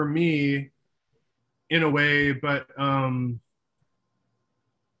interest for me in a way, but I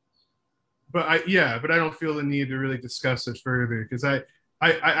don't feel the need to really discuss it further because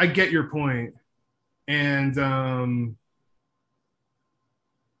I get your point, and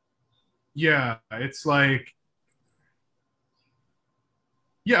yeah, it's like,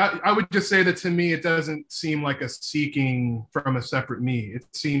 yeah, I would just say that to me, it doesn't seem like a seeking from a separate me. It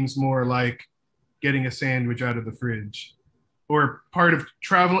seems more like getting a sandwich out of the fridge or part of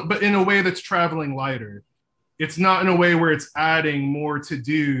travel, but in a way that's traveling lighter. It's not in a way where it's adding more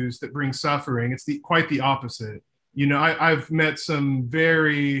to-dos that bring suffering. It's quite the opposite. You know, I've met some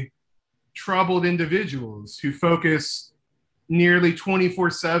very troubled individuals who focus nearly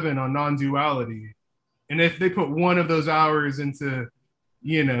 24/7 on non-duality. And if they put one of those hours into,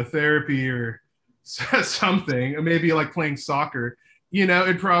 you know, therapy or something, or maybe like playing soccer, you know,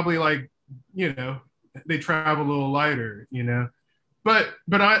 it'd probably like, you know, they travel a little lighter, you know. But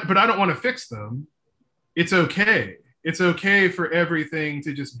I don't want to fix them. It's okay. It's okay for everything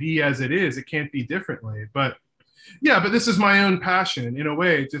to just be as it is. It can't be differently. But yeah, but this is my own passion in a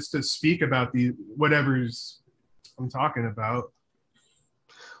way, just to speak about the whatever's I'm talking about.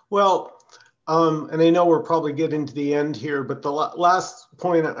 Well, and I know we're probably getting to the end here, but the last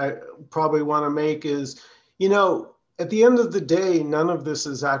point I probably want to make is, you know, at the end of the day, none of this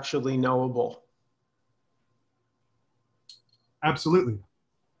is actually knowable. Absolutely.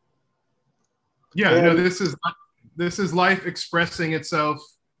 Yeah, and, no, this is life expressing itself.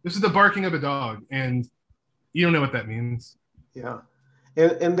 This is the barking of a dog, and you don't know what that means. Yeah.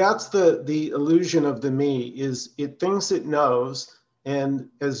 And that's the illusion of the me, is it thinks it knows. And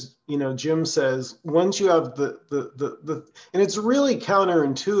as you know, Jim says, once you have the and it's really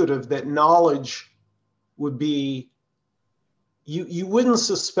counterintuitive that knowledge would be, you wouldn't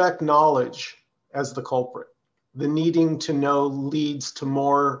suspect knowledge as the culprit. The needing to know leads to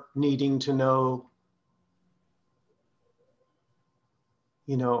more needing to know,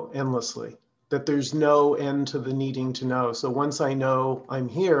 you know, endlessly. That there's no end to the needing to know. So once I know I'm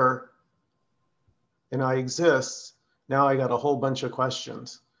here and I exist, now I got a whole bunch of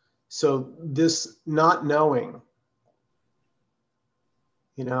questions. So this not knowing,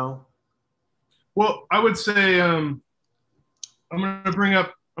 you know? Well, I would say I'm going to bring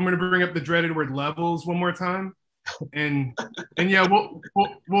up the dreaded word levels one more time, and yeah,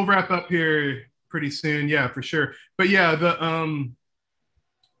 we'll wrap up here pretty soon. Yeah, for sure. But yeah,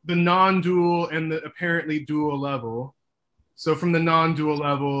 the non-dual and the apparently dual level. So from the non-dual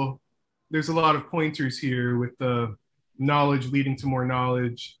level, there's a lot of pointers here with the knowledge leading to more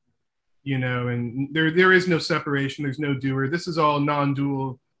knowledge, you know, and there is no separation. There's no doer. This is all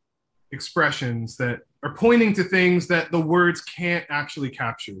non-dual expressions that are pointing to things that the words can't actually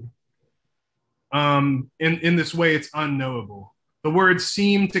capture. In this way, it's unknowable. The words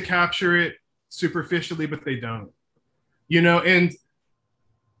seem to capture it superficially, but they don't, you know,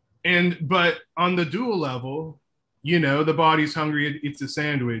 but on the dual level, you know, the body's hungry, it eats a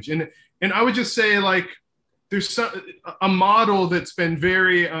sandwich. And I would just say, like, there's a model that's been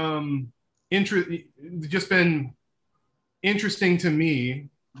very just been interesting to me,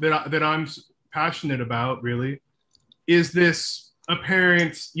 that I'm passionate about, really, is this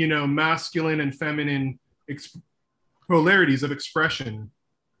apparent, you know, masculine and feminine polarities of expression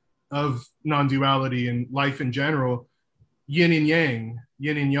of non-duality and life in general, yin and yang,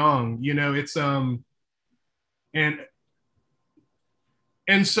 you know, it's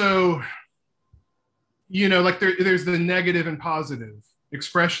and so, you know, like there's the negative and positive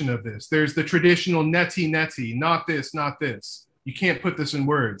expression of this. There's the traditional neti, not this, not this. You can't put this in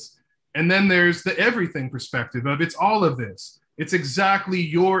words. And then there's the everything perspective of it's all of this. It's exactly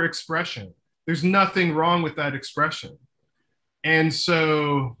your expression. There's nothing wrong with that expression. And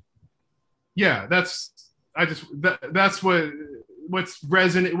so, yeah, that's what's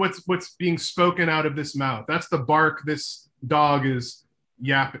resonant, what's being spoken out of this mouth. That's the bark this dog is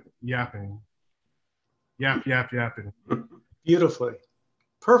yapping. Yapping. Beautifully,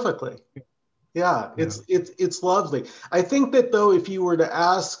 perfectly. Yeah, it's lovely. I think that, though, if you were to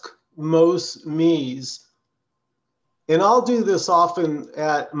ask most me's, and I'll do this often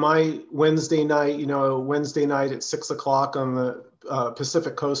at my Wednesday night, you know, Wednesday night at 6 o'clock on the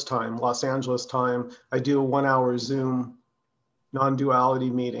Pacific Coast time, Los Angeles time, I do a 1-hour Zoom non-duality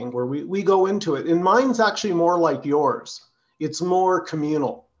meeting where we go into it. And mine's actually more like yours. It's more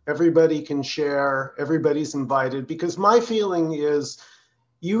communal. Everybody can share, everybody's invited, because my feeling is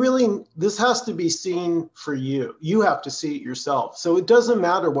this has to be seen for you. You have to see it yourself. So it doesn't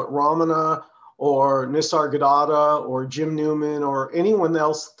matter what Ramana or Nisargadatta or Jim Newman or anyone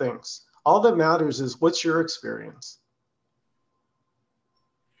else thinks. All that matters is, what's your experience?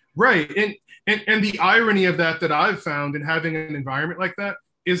 Right. And the irony of that I've found in having an environment like that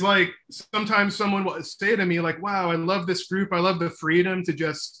is like sometimes someone will say to me like, wow, I love this group. I love the freedom to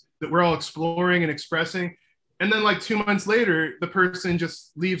just that we're all exploring and expressing. And then like 2 months later, the person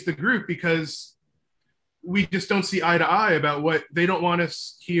just leaves the group because we just don't see eye to eye about what they don't want to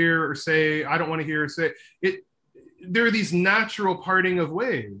hear or say. I don't want to hear or say it. There are these natural parting of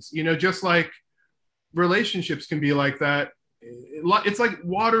ways, you know, just like relationships can be like that. It's like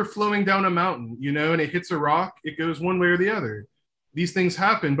water flowing down a mountain, you know, and it hits a rock, it goes one way or the other. These things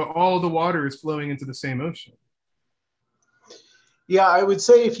happen, but all the water is flowing into the same ocean. Yeah, I would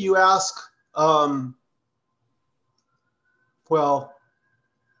say if you ask, well,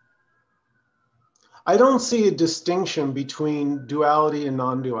 I don't see a distinction between duality and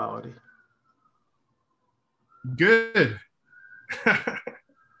non-duality. Good.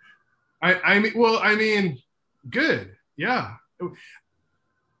 I mean, good. Yeah.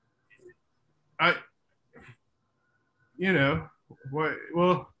 I, you know, what?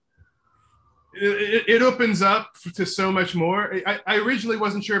 Well, it opens up to so much more. I originally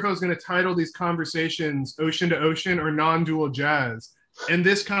wasn't sure if I was going to title these conversations "Ocean to Ocean" or "Non-Dual Jazz," and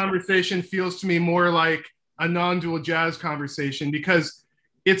this conversation feels to me more like a non-dual jazz conversation because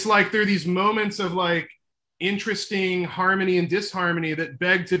it's like there are these moments of like interesting harmony and disharmony that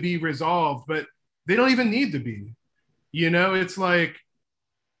beg to be resolved, but they don't even need to be. You know, it's like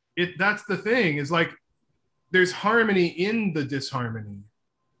that's the thing, is like there's harmony in the disharmony.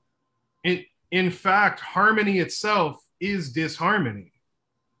 In fact, harmony itself is disharmony.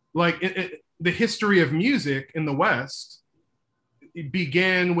 Like the history of music in the West, it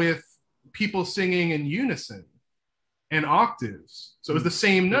began with people singing in unison and octaves. So it was the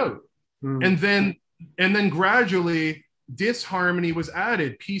same note. Mm. And then gradually disharmony was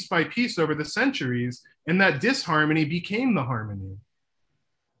added piece by piece over the centuries, and that disharmony became the harmony.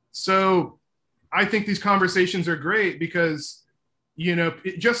 So I think these conversations are great because, you know,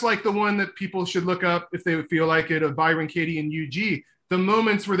 just like the one that people should look up if they feel like it, of Byron Katie and UG, the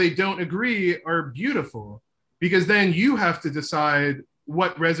moments where they don't agree are beautiful because then you have to decide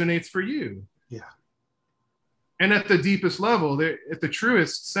what resonates for you. Yeah. And at the deepest level, at the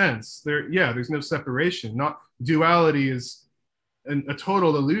truest sense, there's no separation. Not duality is a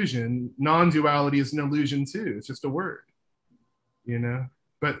total illusion. Non-duality is an illusion too. It's just a word, you know.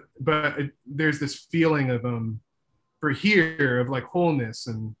 But there's this feeling of for here of like wholeness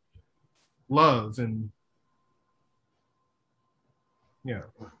and love and yeah.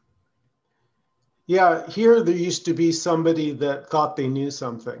 Yeah, here there used to be somebody that thought they knew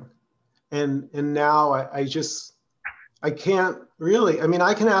something. And now I can't really. I mean,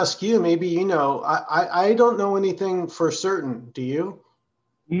 I can ask you, maybe you know. I don't know anything for certain. Do you?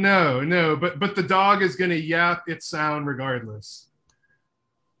 No, but the dog is gonna yap its sound regardless.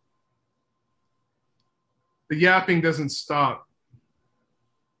 The yapping doesn't stop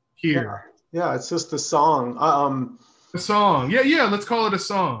here. Yeah, it's just a song. A song. Yeah, let's call it a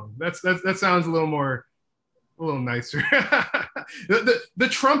song. That sounds a little nicer.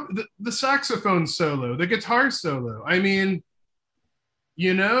 the saxophone solo, the guitar solo. I mean,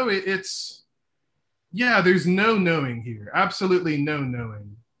 you know, it's there's no knowing here. Absolutely no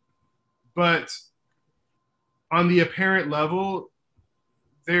knowing. But on the apparent level,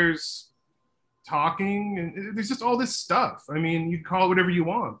 there's talking and there's just all this stuff. I mean, you call it whatever you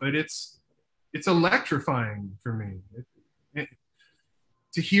want, but it's electrifying for me.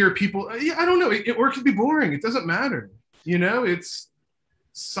 To hear people, I don't know, or it could be boring. It doesn't matter. You know,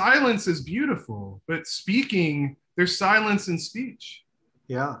 silence is beautiful, but speaking, there's silence in speech.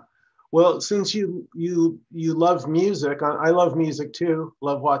 Yeah. Well, since you love music, I love music too.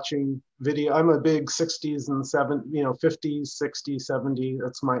 Love watching video. I'm a big 60s and 50s, 60s,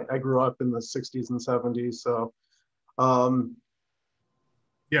 70s. I grew up in the 60s and 70s. So,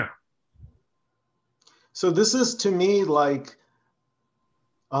 yeah. So this is to me like,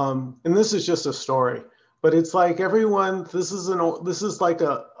 and this is just a story, but it's like everyone, this is like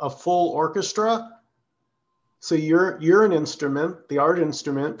a full orchestra. So you're an instrument, the art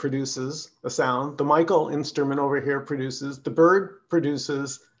instrument produces a sound, the Michael instrument over here produces, the bird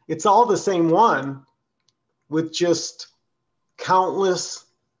produces, it's all the same one with just countless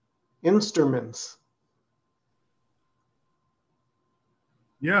instruments.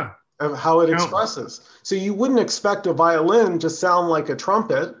 Yeah. Of how it expresses. So you wouldn't expect a violin to sound like a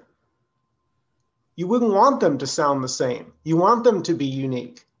trumpet. You wouldn't want them to sound the same. You want them to be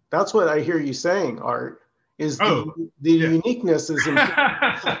unique. That's what I hear you saying, Art. Is the uniqueness is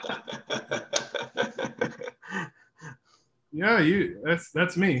important. Yeah,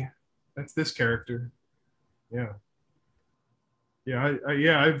 that's me. That's this character. Yeah.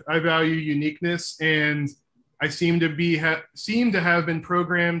 I value uniqueness, and I seem to have been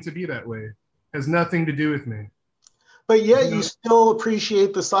programmed to be that way. Has nothing to do with me. But yet you still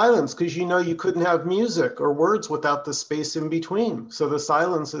appreciate the silence because you know you couldn't have music or words without the space in between. So the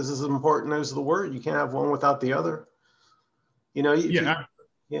silence is as important as the word. You can't have one without the other. You know, yeah.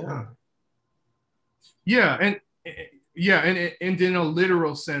 Yeah, and in a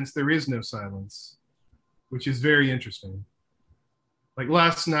literal sense, there is no silence, which is very interesting. Like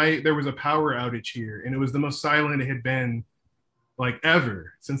last night, there was a power outage here, and it was the most silent it had been like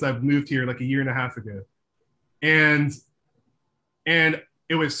ever since I've moved here like a year and a half ago. And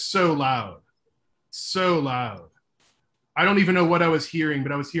it was so loud, so loud. I don't even know what I was hearing,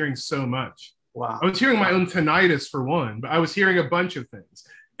 but I was hearing so much. Wow. I was hearing my own tinnitus for one, but I was hearing a bunch of things.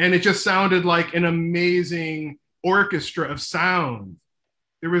 And it just sounded like an amazing orchestra of sound.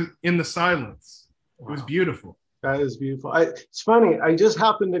 There was in the silence. Wow. It was beautiful. That is beautiful. It's funny. I just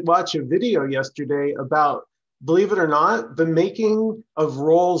happened to watch a video yesterday about, believe it or not, the making of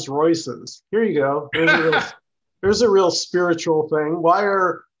Rolls Royces. Here you go. There's a real spiritual thing. Why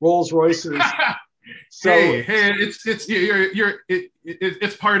are Rolls Royces? Hey, it's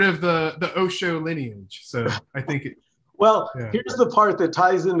part of the Osho lineage. So I think it. Well, here's the part that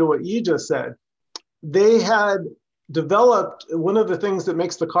ties into what you just said. They had developed one of the things that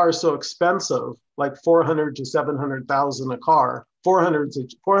makes the car so expensive, like 400 to 700,000 a car.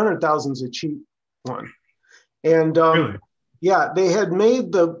 400,000 is a cheap one, and really? Yeah, they had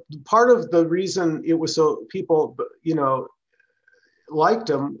made the part of the reason it was so people, liked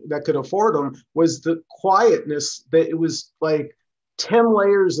them that could afford them was the quietness. That it was like 10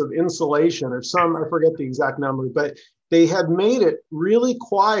 layers of insulation or some, I forget the exact number, but they had made it really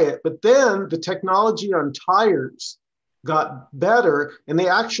quiet. But then the technology on tires got better, and they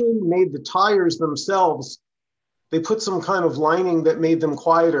actually made the tires themselves. They put some kind of lining that made them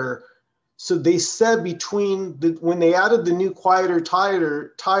quieter. So they said when they added the new quieter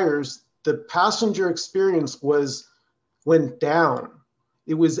tires, the passenger experience went down.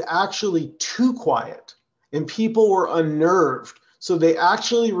 It was actually too quiet, and people were unnerved. So they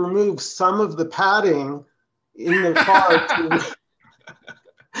actually removed some of the padding in the car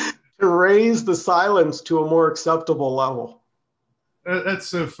to raise the silence to a more acceptable level. That's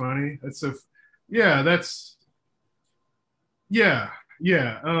so funny. That's yeah. That's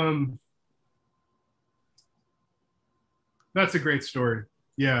a great story.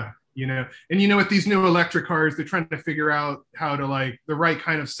 Yeah. And with these new electric cars, they're trying to figure out how to the right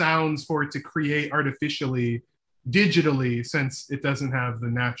kind of sounds for it to create artificially, digitally, since it doesn't have the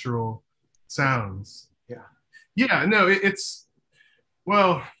natural sounds. Yeah, no,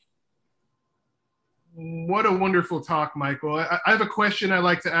 well, what a wonderful talk, Michael. I have a question I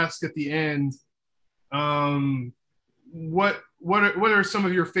like to ask at the end. What are some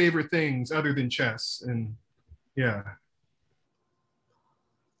of your favorite things other than chess? And yeah.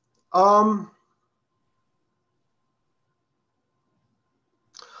 I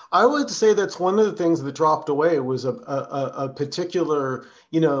would say that's one of the things that dropped away was a particular,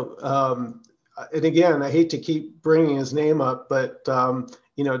 and again, I hate to keep bringing his name up, but,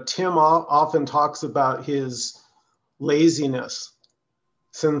 Tim often talks about his laziness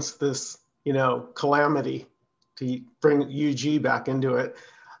since this, calamity, to bring UG back into it.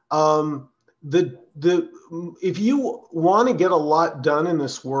 If you want to get a lot done in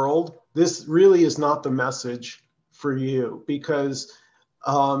this world, this really is not the message for you, because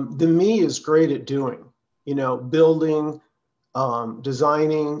the me is great at doing, building,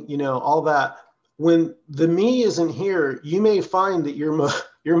 designing, all that. When the me isn't here, you may find that your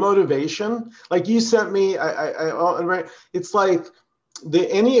motivation, like you sent me, it's like the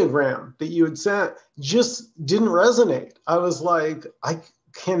Enneagram that you had sent just didn't resonate. I was like, I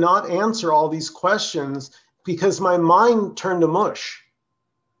cannot answer all these questions because my mind turned to mush.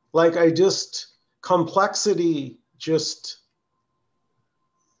 Like complexity just,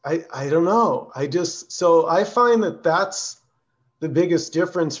 I don't know. So I find that that's the biggest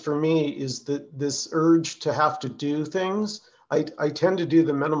difference for me, is that this urge to have to do things. I tend to do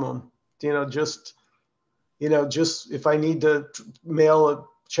the minimum, just if I need to mail a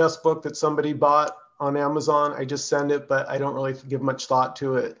chess book that somebody bought on Amazon, I just send it, but I don't really give much thought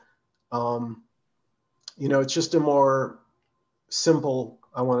to it. It's just a more simple,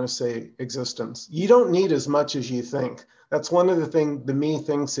 I want to say, existence. You don't need as much as you think. That's one of the things, the me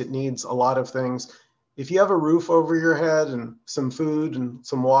thinks it needs a lot of things. If you have a roof over your head and some food and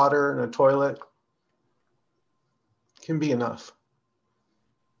some water and a toilet, it can be enough.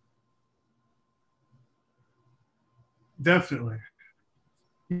 Definitely.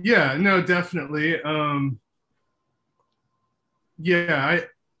 Yeah, no, definitely. yeah,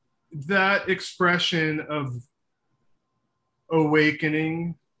 that expression of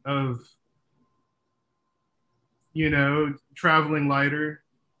awakening, of, traveling lighter,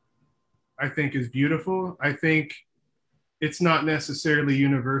 I think is beautiful. I think it's not necessarily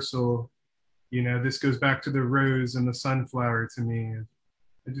universal. This goes back to the rose and the sunflower to me.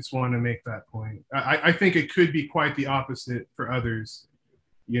 I just want to make that point. I think it could be quite the opposite for others.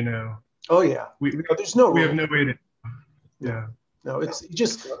 Oh yeah. We, No, there's no we rule. have no way to, yeah. No, it's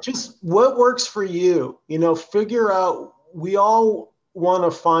just what works for you. Figure out. We all want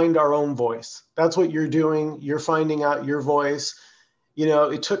to find our own voice. That's what you're doing. You're finding out your voice.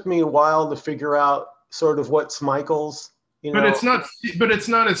 It took me a while to figure out sort of what's Michael's. But it's not. But it's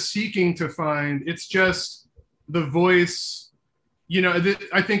not a seeking to find. It's just the voice.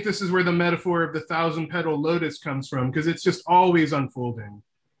 I think this is where the metaphor of the 1,000-petal lotus comes from, because it's just always unfolding.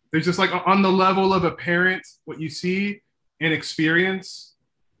 There's just like on the level of a parent, what you see and experience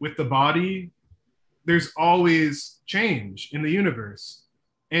with the body, there's always change in the universe.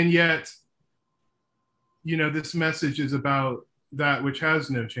 And yet, this message is about that which has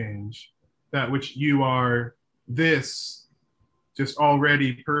no change, that which you are, this just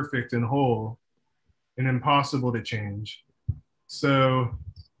already perfect and whole and impossible to change. So,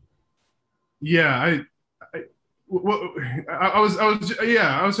 yeah, I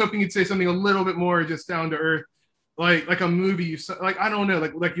was hoping you'd say something a little bit more just down to earth, like a movie. Like, I don't know,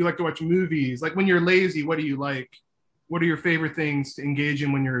 like you like to watch movies. Like when you're lazy, what do you like? What are your favorite things to engage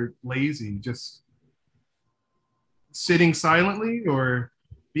in when you're lazy? Just sitting silently, or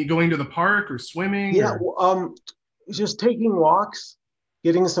going to the park, or swimming? Yeah, or... just taking walks,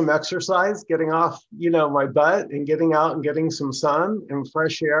 getting some exercise, getting off, my butt, and getting out and getting some sun and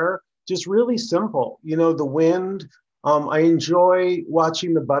fresh air. Just really simple. The wind. I enjoy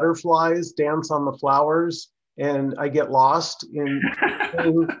watching the butterflies dance on the flowers, and I get lost in.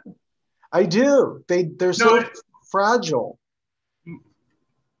 I do. They're so fragile.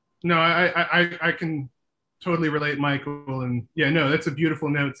 No, I can totally relate, Michael. And yeah, no, that's a beautiful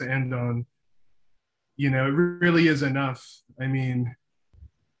note to end on. It really is enough. I mean,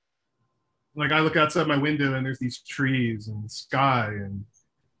 like I look outside my window and there's these trees and sky, and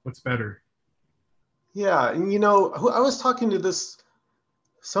what's better? Yeah, and I was talking to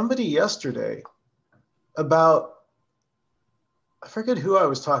somebody yesterday about, I forget who I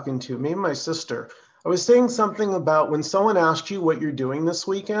was talking to, maybe my sister. I was saying something about when someone asked you what you're doing this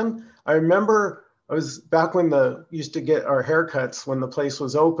weekend. I remember I was back when used to get our haircuts when the place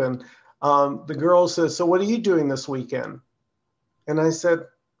was open. The girl says, "So what are you doing this weekend?" And I said,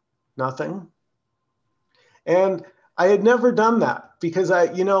 "Nothing." And I had never done that because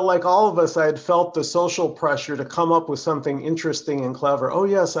like all of us, I had felt the social pressure to come up with something interesting and clever. Oh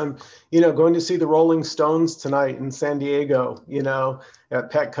yes, I'm, going to see the Rolling Stones tonight in San Diego,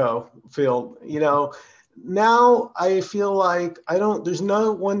 at Petco Field. Now I feel like there's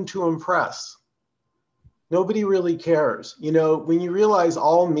no one to impress. Nobody really cares. When you realize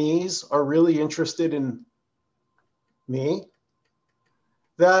all me's are really interested in me,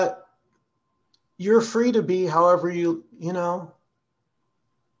 that you're free to be however you.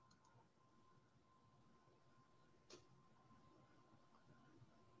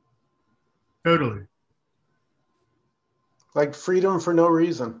 Totally. Like freedom for no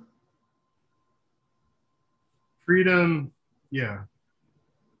reason. Freedom, yeah.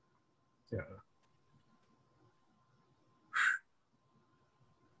 Yeah.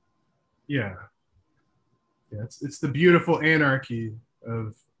 Yeah. Yeah, it's the beautiful anarchy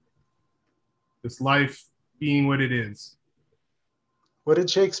of this life being what it is. What did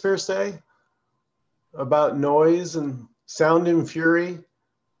Shakespeare say about noise and sound and fury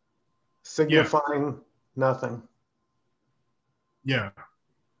signifying nothing? Yeah.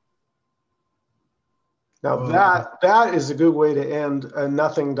 Now that is a good way to end a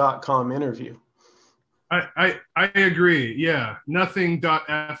nothing.com interview. I agree. Yeah.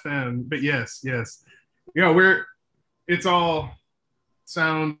 Nothing.fm. But yes. Yeah, it's all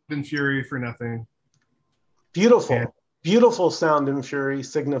sound and fury for nothing. Beautiful sound and fury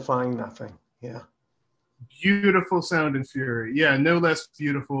signifying nothing. Yeah. Beautiful sound and fury. Yeah, no less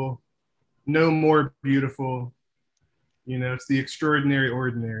beautiful, no more beautiful. It's the extraordinary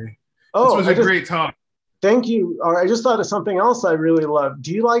ordinary. Oh, this was a great talk. Thank you. I just thought of something else I really love.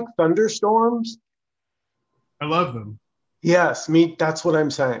 Do you like thunderstorms? I love them. Yes, that's what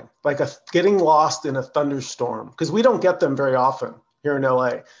I'm saying. Like getting lost in a thunderstorm, because we don't get them very often here in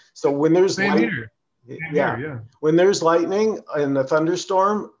LA. So when there's when there's lightning and a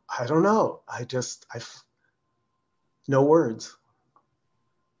thunderstorm, I don't know. No words.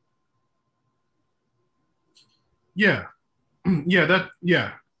 Yeah.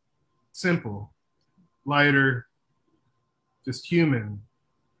 Yeah, simple, lighter, just human,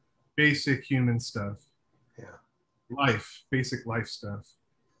 basic human stuff. Yeah. Basic life stuff.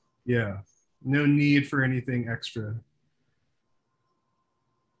 Yeah. No need for anything extra.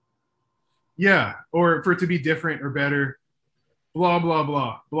 Yeah. Or for it to be different or better. Blah, blah,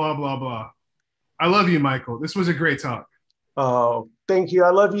 blah, blah, blah, blah. I love you, Michael. This was a great talk. Oh, thank you. I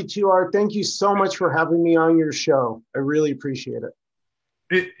love you too, Art. Thank you so much for having me on your show. I really appreciate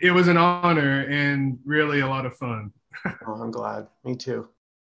it. It was an honor and really a lot of fun. Oh, I'm glad. Me too.